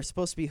 but they're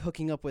supposed to be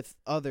hooking up with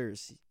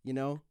others, you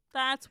know?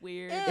 That's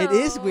weird. Ew. It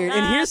is weird.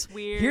 And That's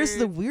weird. here's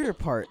the weirder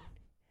part.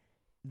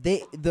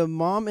 The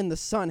mom and the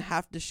son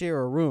have to share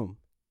a room.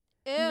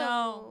 Ew.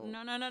 No.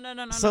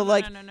 So,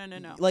 like,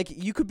 no. Like,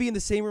 you could be in the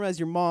same room as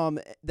your mom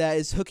that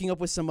is hooking up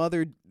with some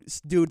other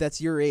dude that's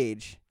your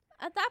age,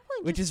 At that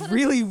point, which just is put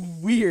really a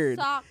weird.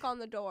 sock on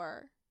the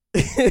door.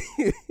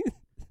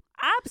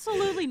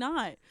 Absolutely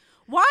not.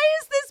 Why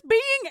is this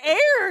being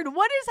aired?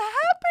 What is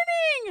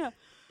happening?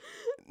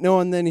 No,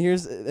 and then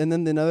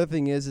another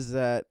thing is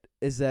that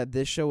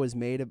this show was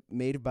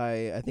made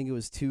by, I think it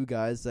was 2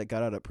 guys that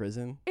got out of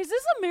prison. Is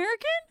this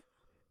American?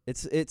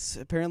 It's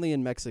apparently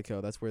in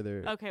Mexico. That's where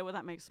they're. Okay, well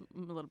that makes a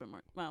little bit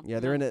more. Well, Yeah,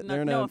 they're in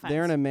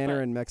a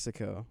manor in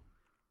Mexico.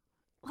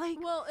 Like,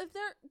 Well,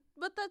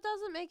 but that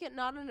doesn't make it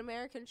not an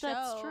American show.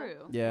 that's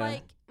true. Yeah.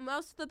 Like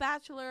most of the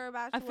Bachelor or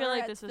Bachelorette I feel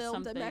like this is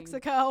filmed something- in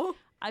Mexico.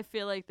 I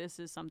feel like this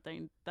is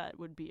something that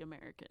would be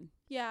American.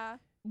 Yeah.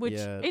 Which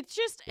Yeah. it's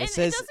just, and it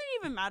says- doesn't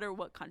even matter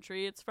what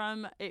country it's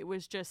from. It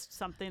was just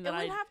something It that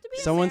would I. have to be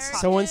Someone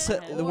American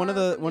said or one of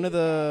from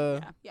the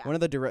UK. Yeah. one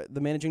of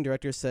the managing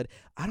directors said,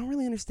 "I don't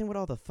really understand what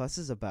all the fuss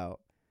is about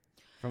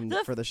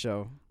for the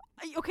show."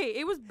 Okay,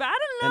 it was bad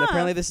enough. And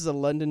apparently this is a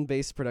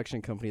London-based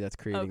production company that's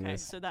creating Okay,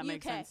 this. so that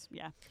makes UK. sense.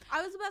 Yeah.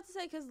 I was about to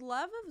say because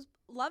Love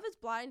is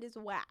Blind is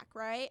whack,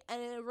 right? And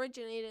it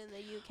originated in the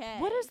UK.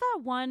 What is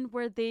that one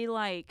where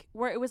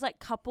where it was like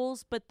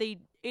couples, but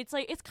it's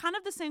kind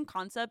of the same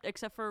concept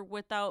except for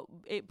without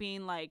it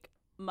being like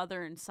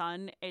mother and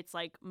son. It's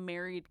like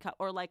married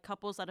or like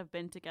couples that have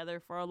been together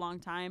for a long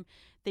time.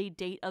 They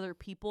date other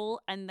people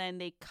and then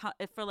they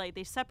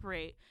they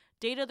separate,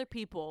 date other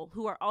people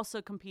who are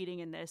also competing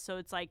in this. So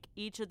it's like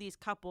each of these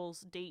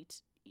couples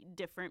date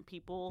different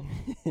people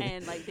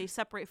and like they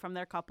separate from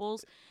their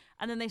couples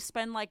and then they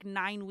spend like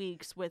 9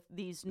 weeks with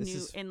this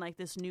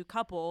new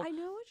couple. I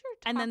know what you're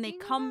talking And then they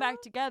come back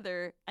about.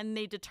 together and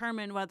they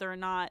determine whether or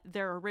not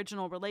their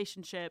original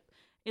relationship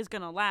is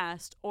going to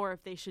last or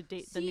if they should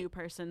date the See, new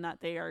person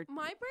that they are.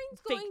 My brain's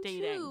fake going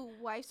dating. to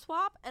wife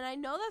swap, and I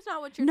know that's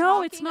not what you're No,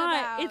 talking it's not.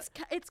 about.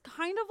 It's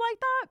kind of like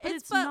that, but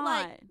it's not.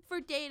 like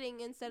for dating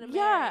instead of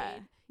yeah.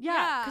 married.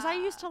 Yeah, because I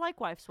Yeah. used to like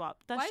Wife Swap.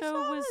 That Wife show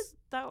Swap was is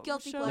that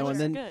guilty show pleasure. No, was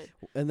and good.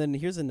 And then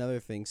here's another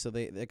thing. So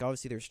they like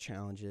obviously there's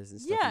challenges and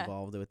stuff Yeah.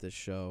 involved with this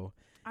show.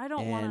 I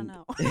don't want to and-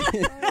 know.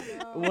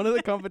 Oh, no. One of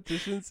the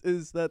competitions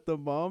is that the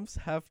moms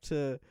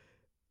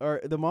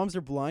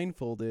are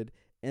blindfolded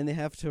and they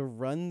have to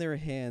run their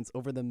hands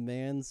over the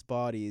man's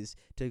bodies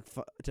to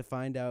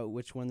find out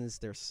which one is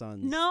their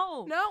son's.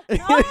 No. No, No.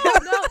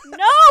 no,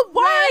 No.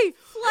 Why?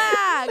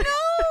 flag.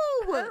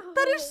 No.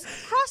 That is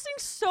crossing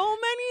so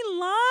many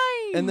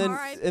lines. And then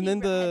R.I.P. and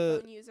then for the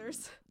headphone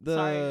users.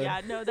 Sorry.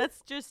 Yeah. No.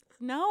 That's just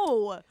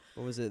no.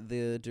 what was it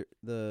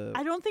the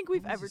I don't think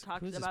we've Who's ever this-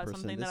 talked who's this about person?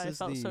 something This that I is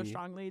felt so the-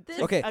 strongly. This,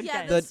 Okay, yeah,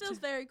 again. this the- feels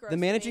very gross. the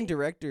to managing me.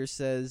 director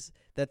says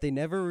that they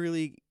never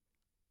really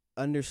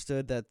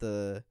understood that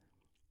the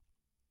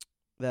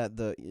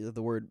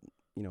word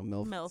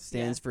MILF, MILF,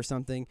 stands for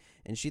something,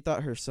 and she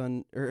thought her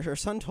son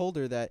told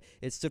her that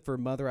it stood for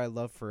Mother I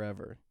Love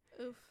Forever.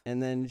 Oof.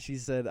 And then she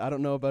said, I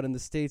don't know about in the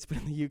States, but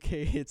in the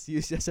UK it's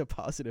used as a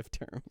positive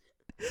term.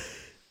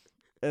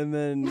 And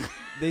then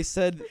they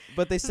said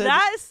that son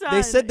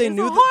they said they is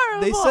knew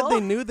horrible. they said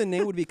they knew the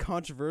name would be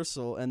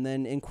controversial, and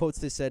then in quotes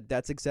they said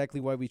that's exactly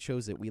why we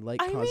chose it. We like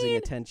causing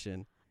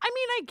attention. I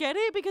mean, I get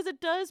it because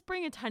it does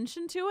bring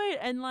attention to it,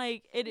 and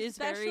like it is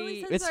Especially very.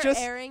 since It's they're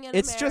just airing in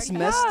it's just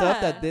America. messed up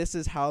Yeah. that this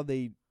is how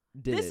they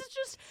did This it. is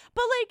just,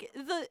 but like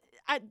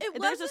there's a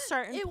wasn't-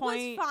 certain it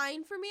point. was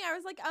fine for me. I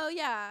was like, oh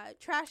yeah,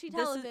 trashy This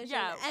is- television.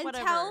 yeah, Until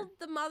whatever.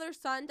 the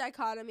mother-son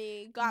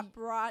dichotomy got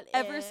brought in.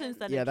 Ever since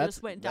then, Yeah, it that's-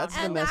 just went that's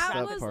down. the And messed that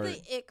up was part.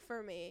 the ick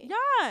for me.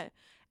 Yeah,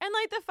 and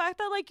like the fact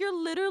that like you're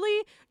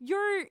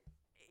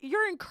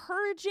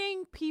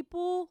encouraging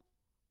people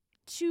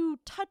to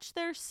touch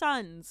their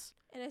sons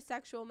In a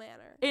sexual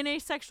manner. in a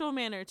sexual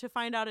manner to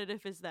find out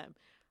if it's them.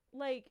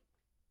 Like,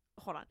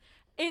 hold on.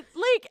 That's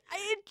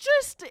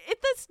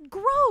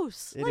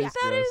gross. It like is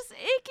that gross. is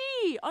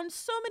icky on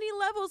so many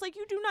levels. Like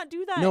you do not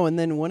do that. No, and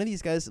then one of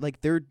these guys,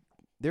 like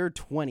they're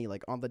 20,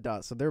 like on the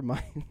dot, so they're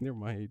my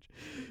age.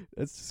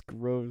 That's just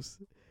gross.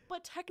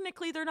 But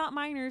technically they're not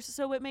minors,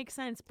 so it makes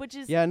sense. Which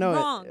is Yeah, no.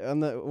 wrong. On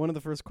the one of the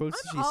first quotes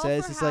I'm she all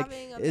says for is like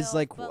having a is MILF,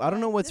 like but, I don't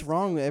know like, what's this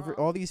wrong. feels wrong.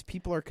 All these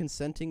people are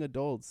consenting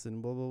adults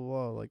and blah blah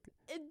blah. Like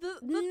The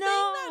thing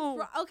No.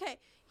 that's okay,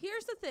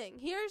 here's the thing.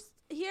 Here's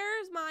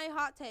my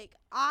hot take.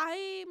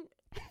 I'm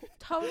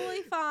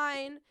totally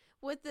fine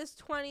with this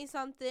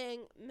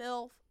 20-something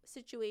MILF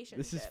situation.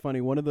 this is funny.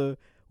 One of the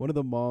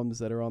moms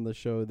that are on the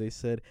show, they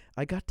said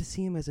I got to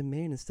see him as a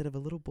man instead of a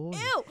little boy.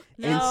 Ew.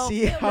 And No.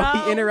 see how No.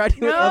 he interacted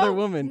with No. other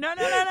women. No.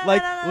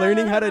 Like no,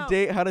 learning no, how to no.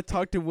 date, how to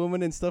talk to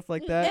women and stuff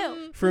like that.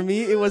 Ew. For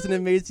me, it was an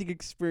amazing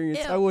experience.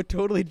 Ew. I would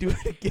totally do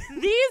it again.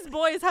 These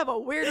boys have a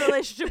weird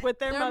relationship with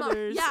their Their mom-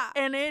 mothers. yeah.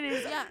 And it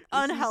is Yeah.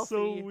 unhealthy.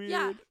 This is so weird.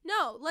 Yeah,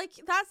 no, like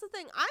that's the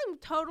thing. I'm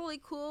totally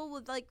cool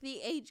with like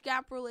the age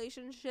gap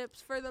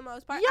relationships for the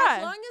most part.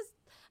 Yeah.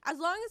 As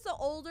long as the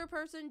older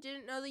person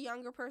didn't know the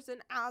younger person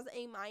as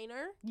a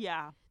minor.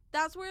 Yeah.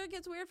 That's where it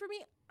gets weird for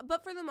me.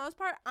 But for the most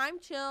part, I'm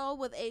chill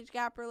with age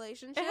gap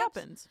relationships. It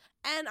happens.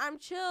 And I'm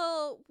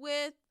chill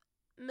with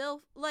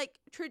MILF, like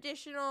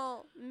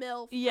traditional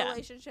MILF Yeah.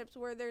 relationships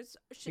where there's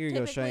Here you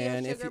go, typically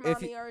Cheyenne. a If sugar you-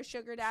 if mommy you- or a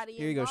sugar daddy.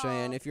 Here you go, Cheyenne.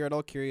 involved. If you're at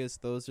all curious,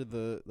 those are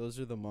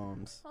the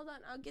moms. Hold on,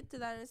 I'll get to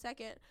that in a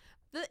second.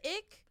 The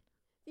ick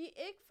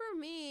for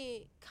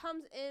me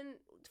comes in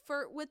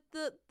with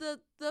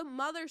the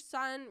mother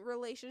son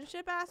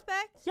relationship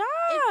aspect. Yeah.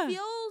 It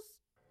feels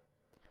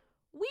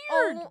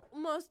weird.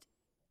 almost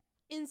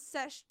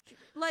incest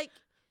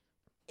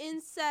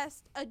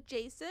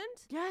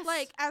adjacent. Yes.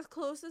 Like as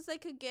close as they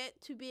could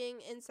get to being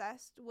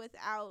incest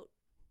without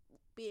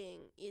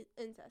being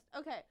incest.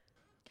 Okay.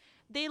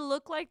 They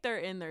look like they're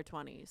in their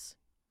 20s.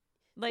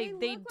 Like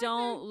They they look like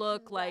don't they're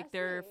look like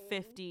they're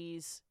dressing.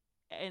 50s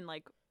and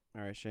like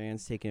All right,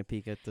 Cheyenne's taking a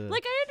peek at the.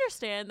 I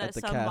understand at that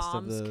the some cast of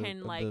moms the- can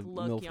of like the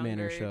look MILF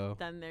Manor younger show.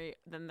 than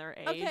their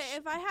age. Okay,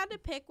 if I had to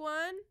pick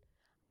one,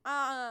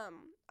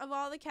 of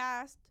all the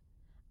cast,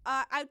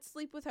 I'd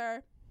sleep with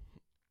her.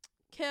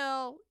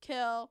 Kill.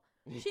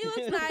 She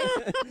looks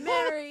nice.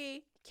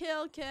 Marry.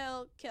 Kill.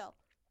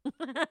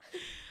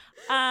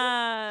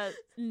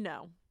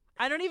 No.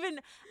 I don't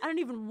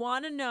even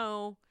want to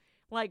know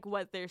like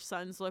what their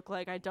sons look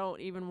like. I don't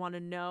even want to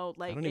know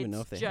like don't even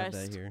know if it's they have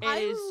just that here. it I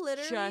is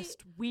literally-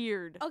 just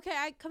weird.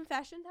 Okay,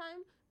 confession time.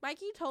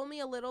 Mikey told me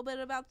a little bit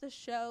about the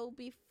show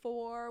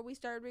before we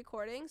started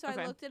recording, so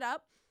Okay. I looked it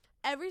up.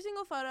 Every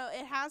single photo,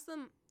 it has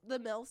the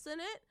MILFs in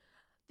it.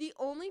 The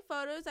only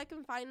photos I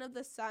can find of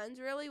the sons,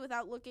 really,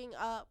 without looking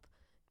up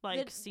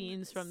Like the-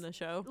 scenes from the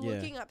show. Yeah.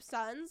 looking up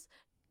sons,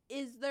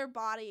 is their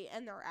body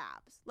and their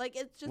abs. Like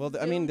it's just. well,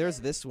 I mean, zoomed there's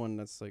in. this one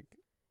that's like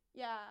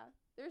Yeah,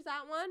 there's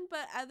that one,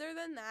 but other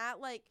than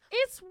that, like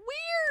It's weird.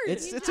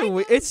 it's You it's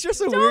just it's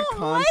just a weird don't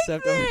like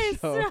concept of a this.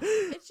 show.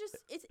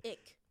 it's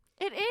ick.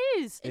 It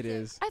is. It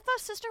is. I thought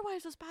Sister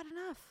Wives was bad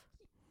enough.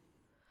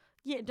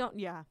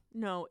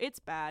 No, it's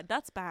bad.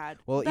 That's bad.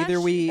 Well, That either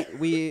sh-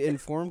 we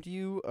informed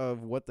you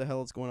of what the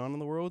hell is going on in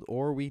the world,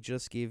 or we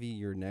just gave you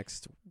your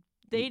next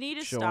they need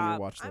to show on your stop.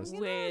 watch I'm list.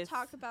 gonna with-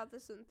 talk about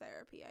this in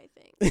therapy. I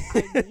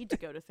think. I need to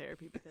go to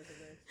therapy because of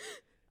this.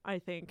 I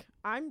think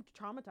I'm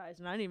traumatized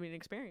and I didn't even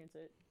experience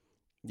it.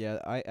 Yeah,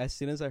 as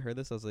soon as I heard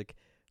this, I was like,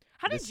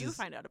 How did This you is-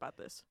 find out about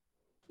this?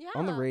 Yeah.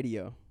 on the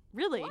radio.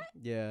 Really? What?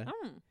 Yeah,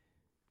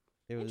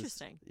 it was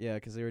Interesting. Yeah,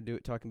 because they were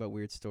talking about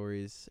weird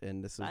stories,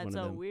 and this was That's one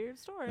of a them. weird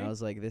story. And I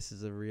was like, this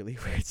is a really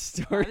weird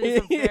story. That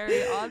is a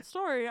very odd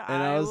story.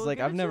 And I was will like,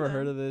 give I've it to never them.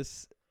 heard of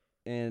this,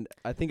 and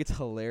I think it's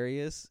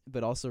hilarious,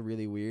 but also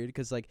really weird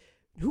because like,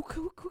 who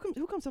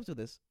comes up with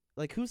this?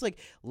 Like, who's like,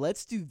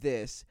 let's do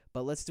this,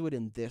 but let's do it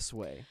in this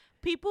way.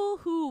 People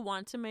who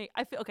want to make.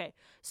 I feel okay.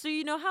 So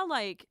you know how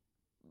like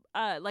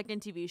in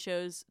TV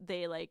shows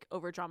they like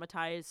over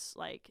dramatize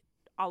like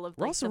all of.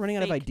 We're like, also the running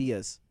out of fake-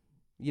 ideas.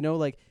 You know,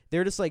 like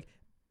they're just like,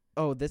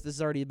 oh, this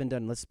has already been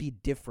done. Let's be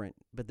different.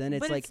 But then it's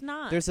but like it's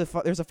not. there's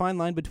a fine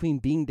line between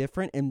being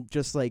different and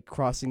just like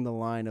crossing the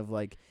line of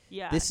like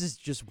yeah. this is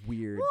just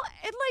weird. Well,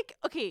 and like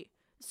okay.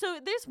 So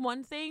there's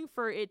one thing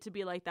for it to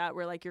be like that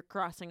where like you're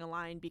crossing a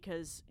line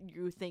because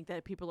you think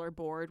that people are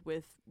bored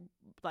with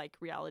like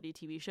reality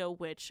TV show,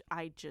 which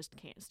I just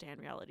can't stand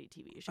reality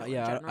TV show.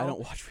 Yeah, in general. I don't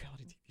watch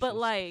reality TV But shows.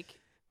 like,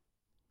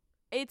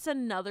 it's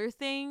another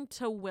thing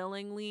to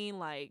willingly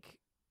like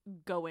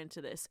go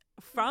into this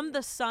from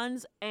the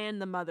son's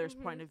and the mother's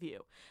point of view.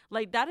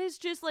 Like, that is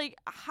just like,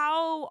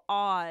 how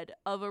odd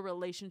of a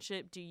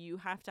relationship do you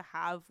have to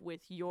have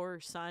with your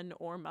son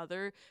or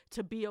mother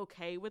to be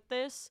okay with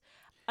this,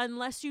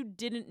 unless you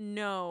didn't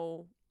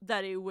know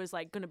that it was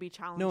like going to be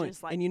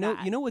challenges like and you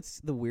that. know what's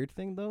the weird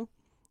thing though?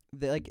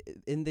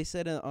 They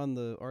said on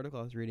the article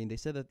I was reading, they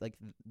said that like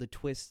the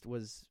twist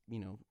was, you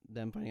know,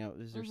 them finding out it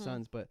was their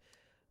sons, but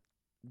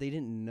they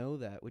didn't know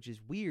that, which is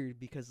weird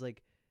because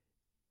like,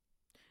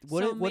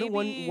 wouldn't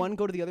one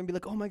go to the other and be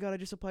like, oh my god, I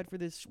just applied for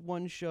this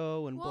one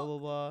show and blah blah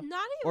blah,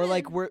 not even, or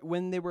like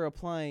when they were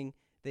applying,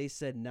 they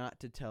said not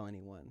to tell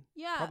anyone.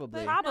 Yeah,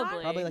 probably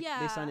like yeah.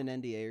 they signed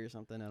an NDA or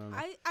something. I don't know.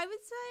 I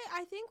would say,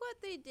 I think what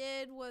they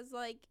did was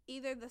like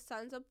either the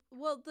sons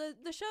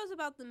the show's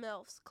about the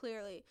MILFs,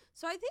 clearly,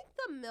 so I think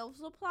the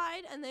MILFs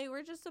applied and they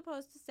were just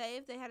supposed to say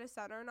if they had a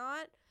son or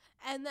not.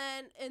 And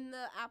then in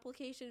the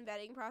application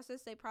vetting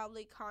process, they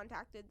probably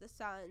contacted the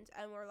sons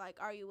and were like,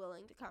 are you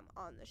willing to come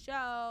on the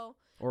show?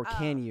 Or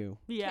can you?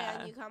 Yeah.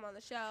 Can you come on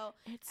the show?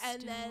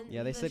 Then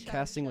Yeah, they said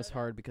casting was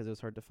hard because it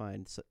was hard to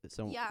find.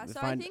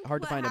 I think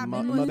hard to find a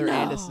happened mother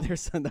was and their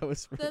son that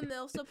was. The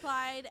MILFs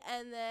applied,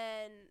 and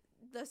then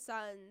the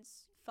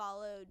sons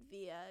followed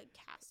via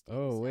casting.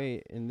 Oh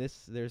wait, in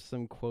this there's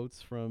some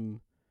quotes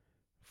from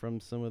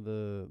some of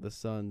the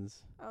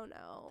sons. Oh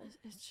no.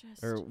 It's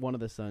just, or one of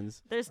the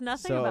sons. There's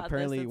nothing so about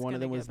apparently this that's one of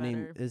them was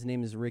better. his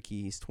name is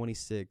Ricky. He's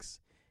 26.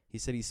 He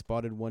said he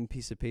spotted one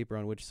piece of paper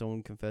on which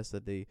someone confessed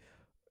that they.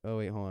 Oh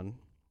wait, hold on.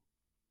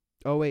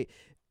 Oh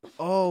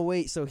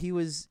wait. So he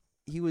was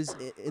it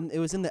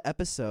was in the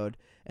episode,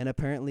 and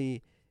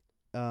apparently,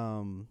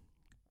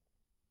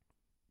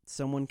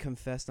 someone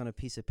confessed on a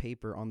piece of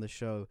paper on the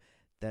show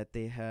that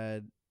they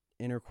had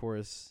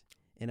intercourse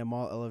in a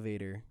mall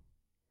elevator,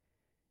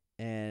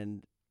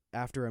 and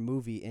after a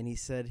movie, and he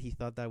said he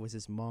thought that was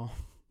his mom.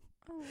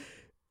 Oh.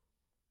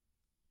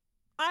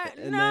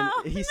 Then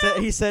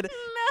he said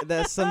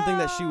that's something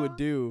that she would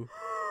do.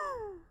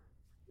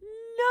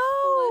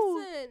 No.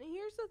 Listen,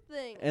 here's the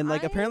thing. And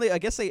like apparently, I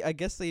guess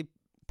they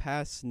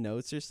passed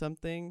notes or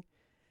something,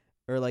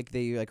 or like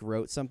they like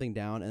wrote something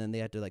down and then they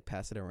had to like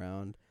pass it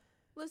around.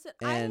 Listen,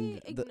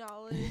 And I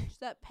acknowledge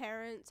that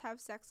parents have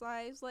sex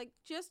lives, like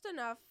just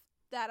enough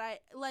that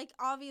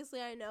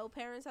obviously I know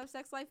parents have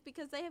sex life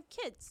because they have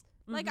kids.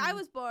 Like I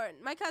was born,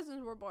 my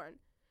cousins were born.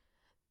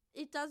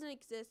 It doesn't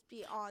exist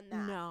beyond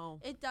that. No.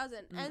 It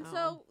doesn't. No. And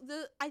so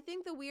I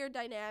think the weird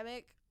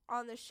dynamic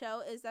on the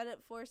show is that it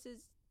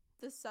forces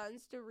the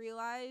sons to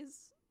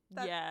realize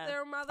that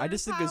their mother. I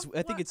just think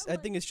I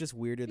think it's just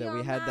weirder that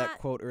we had that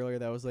quote earlier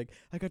that was like,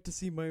 I got to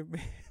see my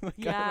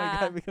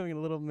guy becoming a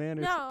little man.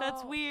 Or No,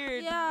 that's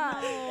weird. Yeah,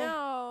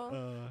 no.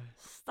 no.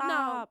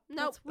 Stop. No,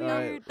 That's nope.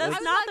 weird. Right,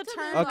 That's not the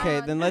turn.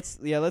 Okay, then let's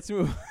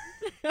move.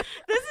 That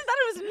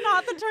was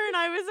not the turn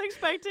I was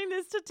expecting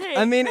this to take.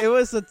 I mean, it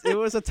was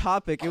a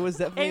topic. It was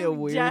definitely a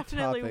weird topic. It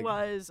definitely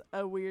was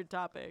a weird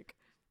topic.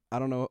 I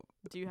don't know.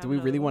 Do we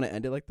really want to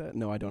end it like that?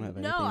 No, I don't have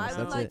anything else. I would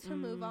That's like it. to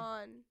move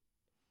on.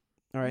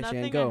 All right,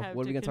 Nothing Shianne, go. I have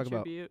What are we to gonna talk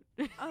about?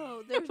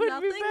 Oh, there's would be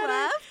nothing better.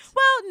 left?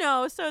 Well,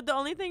 no. So the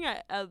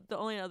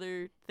only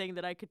other thing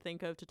that I could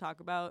think of to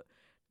talk about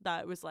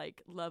that was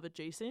like love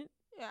adjacent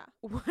Yeah.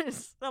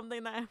 was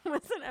something that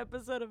was an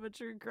episode of a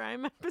true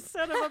crime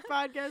episode of a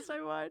podcast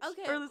I watched.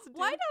 Okay. Or listened to.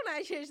 Why don't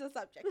I change the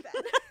subject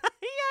then?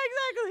 Yeah,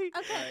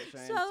 exactly.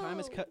 Okay. All right,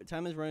 Shianne,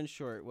 time is running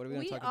short. What are we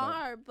gonna talk about? We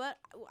are, but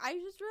I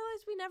just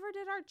realized we never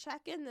did our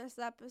check-in this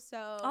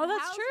episode. Oh,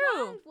 that's How's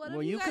true. life? What Well,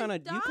 have you kind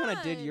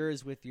of did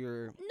yours with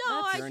your.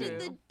 No, That's I did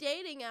true. the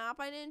dating app.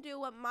 I didn't do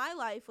what my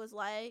life was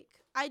like.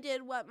 I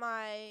did what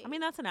my I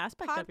mean, that's an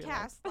aspect of your life.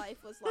 podcast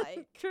life was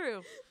like.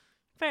 True.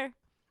 Fair.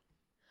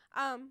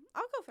 I'll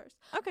go first.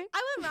 Okay.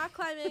 I went rock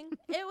climbing.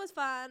 It was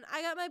fun.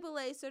 I got my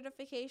belay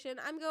certification.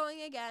 I'm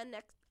going again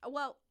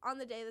on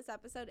the day this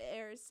episode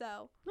airs,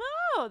 so.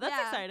 Oh, that's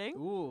Yeah. exciting.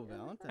 Ooh,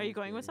 Valentine's Are you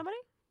going with Day. somebody?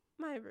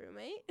 My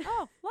roommate.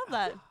 Oh, love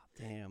that.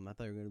 Damn, I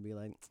thought you were gonna be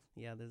like,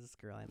 yeah, there's this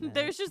girl I met.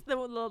 There's just the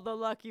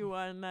lucky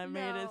one that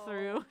made it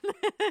through.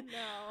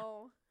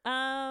 No.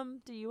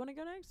 Do you want to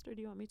go next, or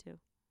do you want me to?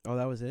 Oh,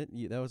 that was it.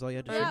 That was all you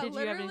had to Or say. Yeah, did you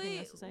have anything literally,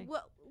 else to say?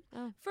 Well,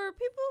 Oh. for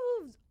people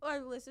who are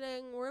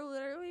listening, we're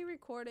literally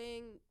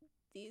recording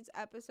these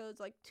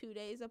episodes like 2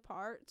 days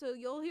apart. So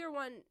you'll hear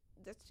one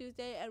this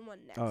Tuesday and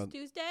one next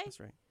Tuesday. That's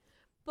right.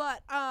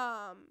 But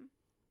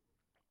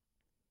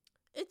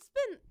it's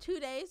been 2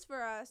 days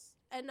for us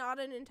and not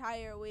an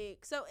entire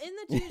week. So in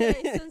the 2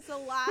 days since the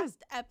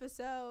last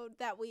episode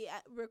that we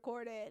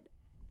recorded,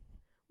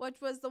 which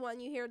was the one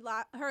you heard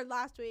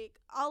last week,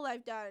 all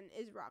I've done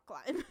is rock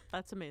climb.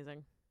 That's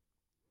amazing.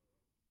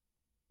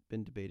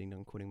 Been debating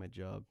on quitting my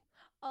job.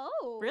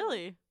 Oh.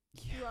 Really?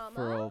 Yeah, Drama?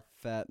 for a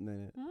fat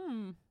minute.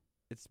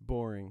 It's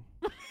boring.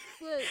 But,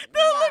 Look,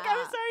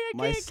 I'm sorry, I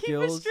My can't keep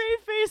a skills-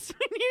 straight face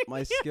when you my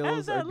have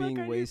skills that are look being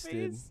on your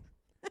wasted. face.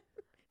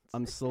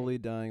 I'm slowly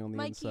dying on the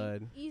Mikey,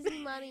 inside.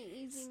 easy money,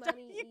 easy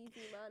money,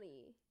 easy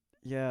money.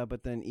 Yeah,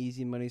 but then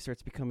easy money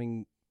starts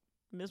becoming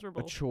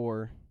Miserable. a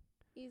chore,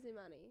 Easy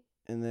money.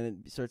 and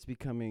then it starts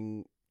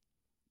becoming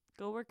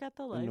Go work at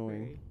the annoying.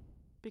 library.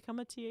 Become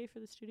a TA for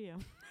the studio.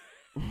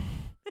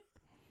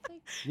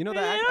 Like, You know They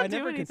that don't I do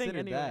never anything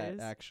considered that anyways.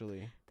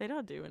 actually. They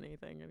don't do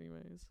anything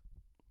anyways.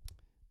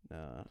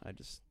 Nah,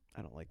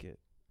 I don't like it.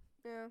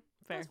 yeah,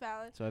 Fair. that's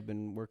valid. So I've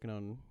been working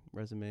on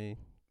resume,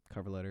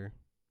 cover letter,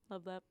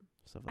 Love that.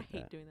 stuff I like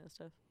hate that. doing that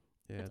stuff.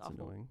 Yeah, it's it's awful.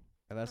 annoying.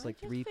 I've asked I like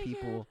just 3 figured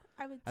people.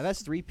 I would. I've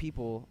asked 3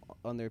 people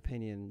on their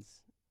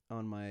opinions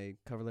on my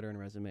cover letter and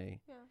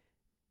resume, Yeah.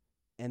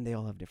 and they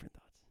all have different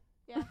thoughts.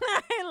 Yeah.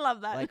 I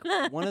love that.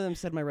 Like one of them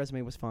said my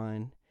resume was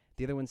fine.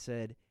 The other one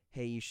said,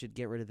 "Hey, you should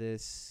get rid of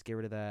this, get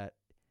rid of that,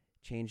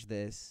 change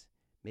this,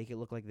 make it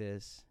look like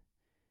this."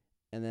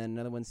 And then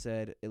another one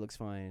said it looks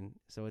fine.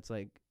 So it's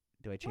like,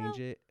 do I change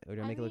Well, it or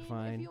do I make it look If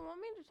fine? you want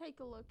me to take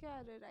a look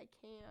at it, I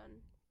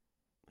can.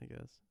 I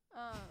guess.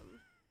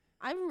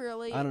 I'm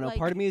really. I don't know. Like,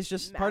 Part of me is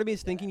mad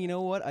thinking, at you it.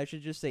 know what? I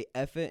should just say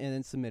F it and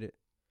then submit it.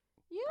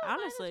 You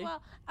Honestly. might as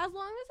well. As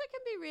long as it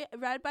can be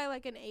read by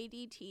like an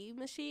ADT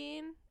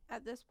machine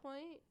at this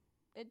point,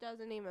 it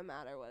doesn't even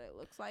matter what it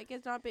looks like.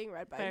 It's not being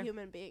read by Fair. a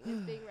human being.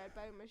 It's being read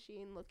by a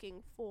machine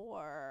looking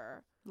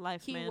for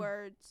Life, man.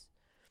 keywords.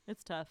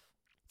 It's tough.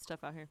 It's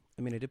tough out here.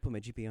 I mean, I did put my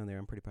GPA on there.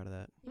 I'm pretty proud of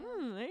that. Yeah.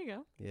 There you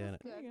go. Yeah,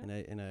 That's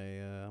good.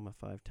 I'm a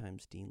 5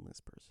 times Dean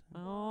list person.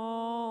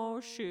 Oh,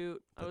 shoot.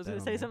 I Put was that going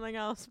to on say there. something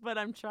else, but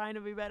I'm trying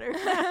to be better.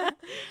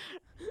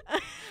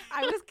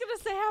 I was gonna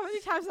say how many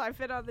times I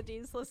fit on the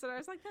dean's list, and I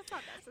was like, that's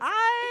not necessary.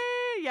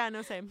 Yeah,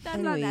 no, same. That's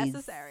not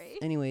necessary.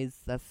 Anyways,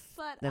 that's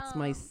But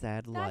my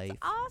sad that's life.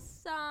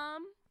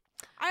 awesome.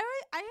 I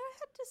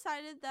had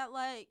decided that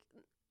like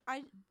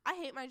I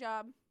hate my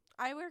job.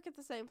 I work at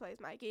the same place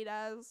Mikey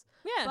does,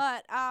 Yeah.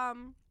 but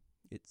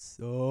It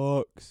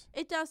sucks.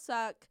 it does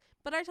suck.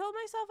 But I told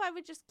myself I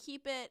would just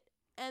keep it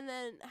and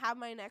then have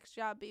my next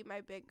job be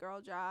my big girl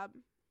job.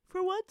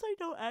 For once, I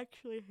don't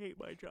actually hate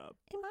my job.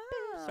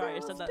 Sorry, I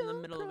said that in the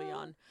middle of a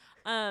yawn.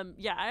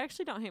 Yeah, I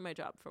actually don't hate my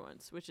job for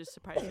once, which is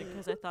surprising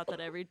because I thought that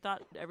every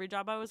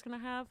job I was gonna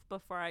have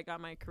before I got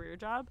my career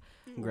job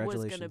was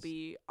Congratulations. gonna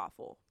be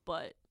awful.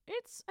 But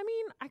I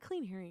mean, I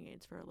clean hearing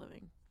aids for a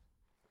living.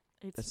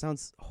 That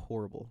sounds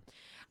horrible.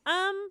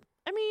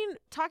 I mean,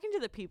 talking to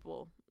the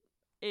people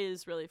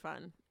is really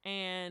fun,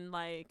 and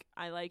like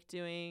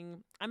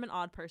I'm an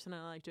odd person.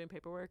 I like doing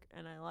paperwork,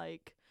 and I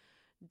like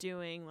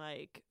doing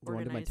like You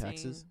wanna do organizing. my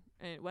taxes?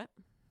 And what?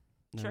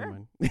 Never Sure.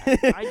 mind.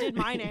 I did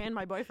mine and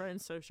my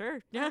boyfriend's, so sure.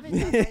 I Yeah. haven't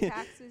done my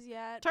taxes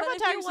yet. But if you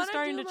TurboTax is wanna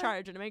starting do to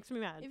charge, and it makes me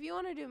mad. If you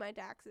want to do my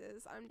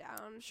taxes, I'm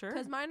down. Sure.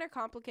 Because mine are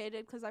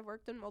complicated because I've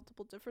worked in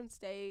multiple different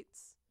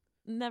states.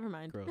 Never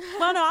mind. Gross.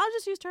 Well, no, I'll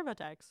just use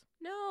TurboTax.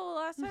 No,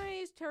 last time I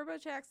used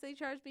TurboTax, they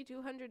charged me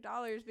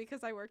 $200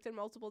 because I worked in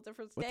multiple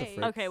different What the states.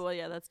 frick? Okay, well,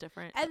 yeah, that's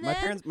different. And My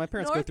then parents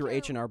go North through Carol-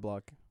 H&R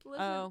Block.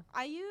 Listen, Oh.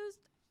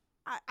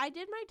 I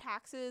did my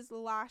taxes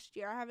last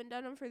year. I haven't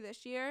done them for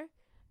this year.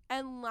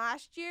 And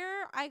last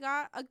year, I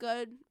got a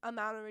good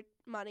amount of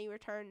money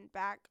returned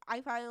back. I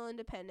file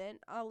independent.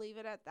 I'll leave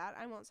it at that.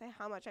 I won't say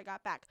how much I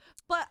got back.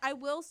 But I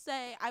will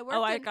say I worked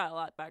I in... got a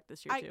lot back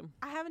this year, too.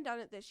 I haven't done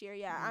it this year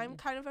yet. I'm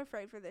kind of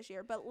afraid for this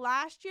year. But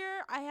last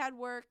year, I had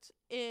worked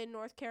in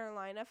North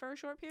Carolina for a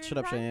short period Shut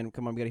of up, time. Shianne.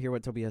 Come on, we gotta hear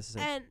what Toby has to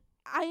say. And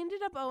I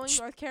ended up owing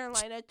North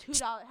Carolina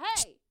 $2.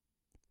 Hey!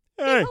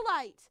 Hey, Be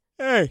polite.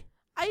 hey,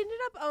 I ended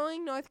up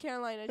owing North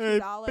Carolina Hey,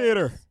 $2.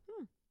 Peter.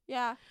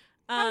 Yeah.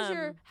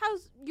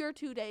 How's your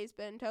 2 days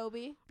been,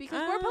 Toby?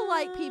 Because we're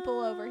polite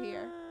people over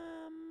here.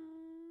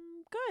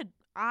 Good.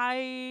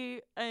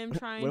 I am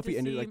trying what if to we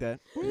ended see... it like that?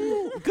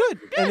 Ooh, good.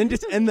 And then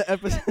just end the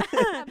episode.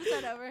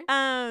 Episode over.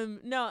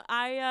 No,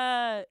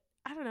 I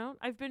don't know.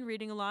 I've been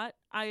reading a lot.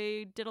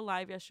 I did a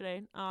live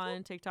yesterday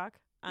on TikTok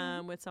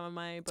with some of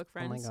my book Oh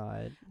my friends.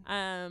 god.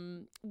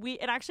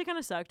 It actually kind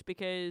of sucked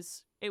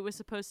because it was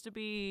supposed to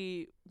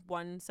be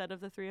one set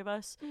of the 3 of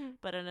us,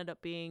 but ended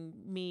up being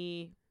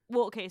me.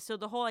 Well, okay, so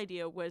the whole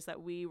idea was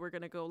that we were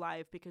going to go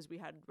live because we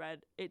had read,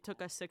 it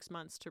took us 6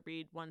 months to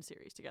read one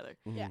series together.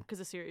 Mhm. Yeah. Because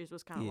the series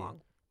was kind of Yeah.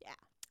 long.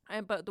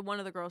 Yeah. But one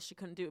of the girls, she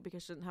couldn't do it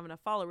because she didn't have enough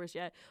followers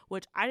yet,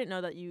 which I didn't know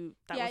that was a you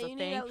thing.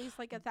 need at least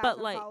like 1,000 But,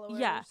 like, followers.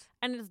 yeah.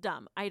 And it's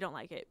dumb. I don't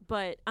like it.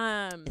 But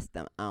It's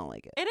dumb. I don't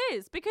like it. it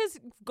is because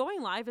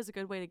going live is a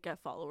good way to get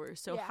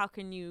followers. So Yeah. how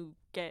can you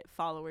get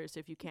followers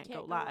if you can't go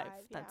can't go live?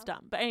 live, That's yeah.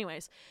 dumb. But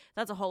anyways,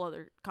 that's a whole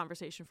other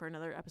conversation for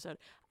another episode.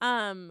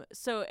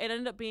 So it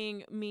ended up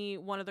being me,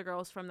 one of the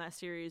girls from that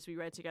series we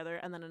read together,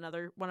 and then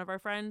another one of our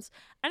friends.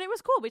 And it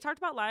was cool. We talked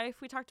about life,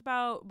 we talked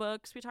about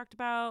books, we talked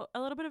about a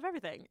little bit of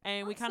everything.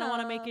 And we kind of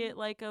want to make it Awesome.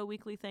 like a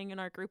weekly thing in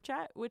our group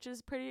chat, which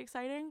is pretty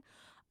exciting.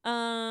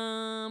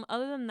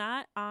 Other than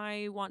that,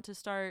 I want to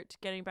start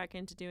getting back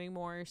into doing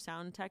more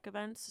sound tech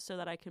events so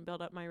that I can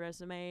build up my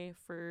resume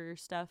for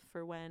stuff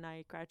for when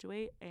I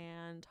graduate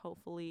and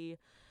hopefully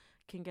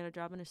can get a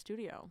job in a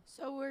studio.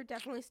 So we're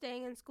definitely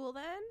staying in school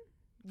then?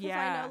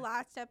 I know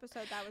last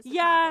episode that was the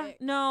Yeah, topic.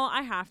 no,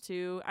 I have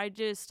to. I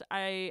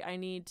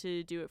need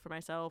to do it for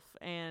myself,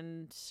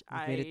 and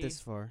You've made it this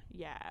far.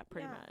 Yeah,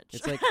 pretty Yeah. much.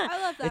 It's like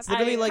I love that. it's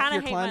literally I like kinda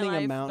you're hate my climbing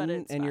life, a but mountain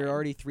it's and you're fine.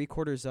 already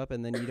 3/4 up,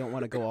 and then you don't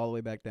want to go all the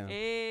way back down.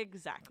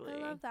 Exactly. I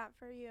love that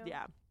for you.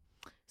 Yeah.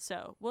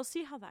 So we'll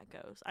see how that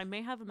goes. I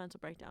may have a mental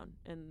breakdown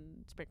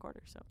in spring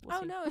quarter, so we'll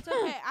see. No, it's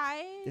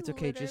okay. It's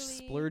okay. Just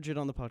splurge it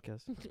on the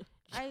podcast.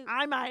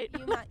 I might.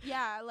 You might,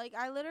 yeah, like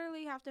I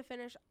literally have to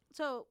finish.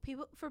 So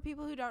for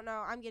people who don't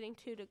know, I'm getting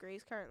 2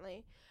 degrees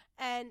currently,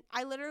 and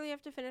I literally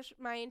have to finish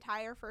my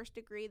entire first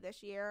degree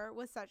this year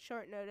with such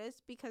short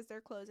notice because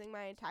they're closing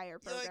my entire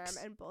program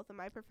and both of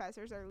my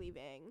professors are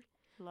leaving.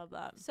 Love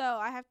that. So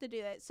I have to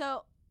do that.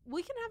 So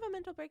we can have a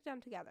mental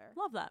breakdown together.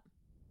 Love that.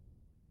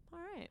 All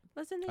right.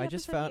 Listen to the I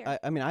just episode found. here.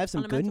 I mean, I have some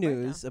On a good mental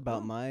news breakdown.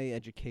 about Oh. my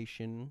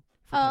education.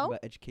 If we're talking Oh?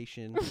 about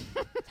education.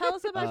 Tell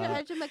us about your Uh,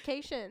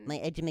 education.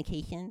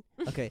 education.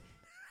 Okay.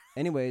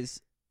 Anyways,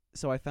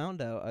 so I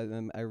found out.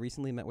 I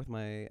recently met with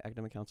my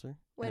academic counselor,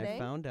 and I Winning.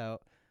 found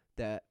out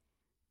that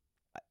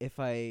if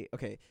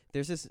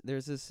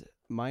there's this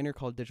minor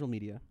called digital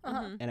media,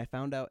 Uh-huh. Mhm. and I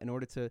found out in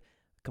order to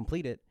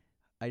complete it,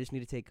 I just need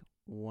to take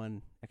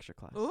 1 extra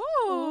class.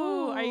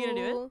 Ooh, are you gonna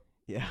do it? Ooh.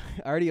 Yeah,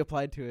 I already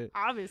applied to it.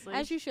 Obviously.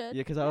 As you should.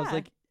 Yeah, because Yeah.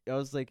 I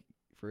was like,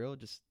 for real,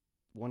 just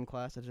 1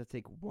 class. I just have to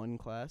take 1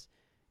 class.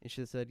 And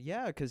she said,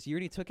 yeah, because you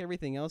already took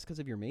everything else because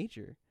of your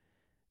major.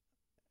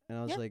 And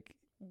I was Yeah. like,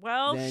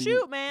 Well, then-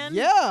 shoot, man.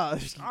 yeah, I'll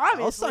sign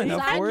Obviously.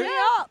 up Sign for me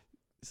it. up.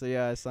 So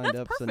yeah, I signed That's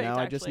up. So perfect, now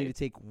I just actually. need to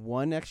take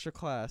 1 extra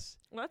class.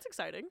 Well, that's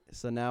exciting.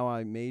 So now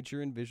I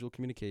major in visual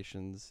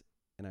communications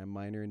and I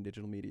minor in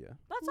digital media.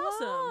 That's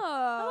awesome.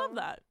 I love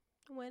that.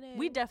 Winning.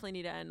 We definitely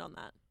need to end on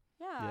that.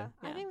 Yeah,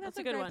 I Yeah, think that's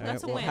a good great one. All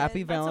That's right, a well, win.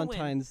 happy That's a win.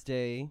 Valentine's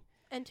Day.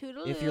 And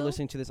toodaloo. If you're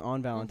listening to this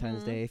on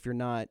Valentine's Mhm. Day, if you're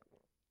not,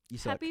 you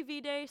suck. Happy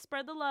V-Day.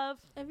 Spread the love.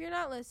 If you're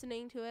not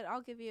listening to it,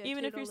 I'll give you a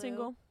Even if you're toodaloo.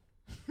 single.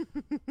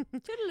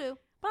 Toodaloo.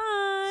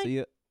 Bye. See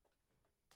ya.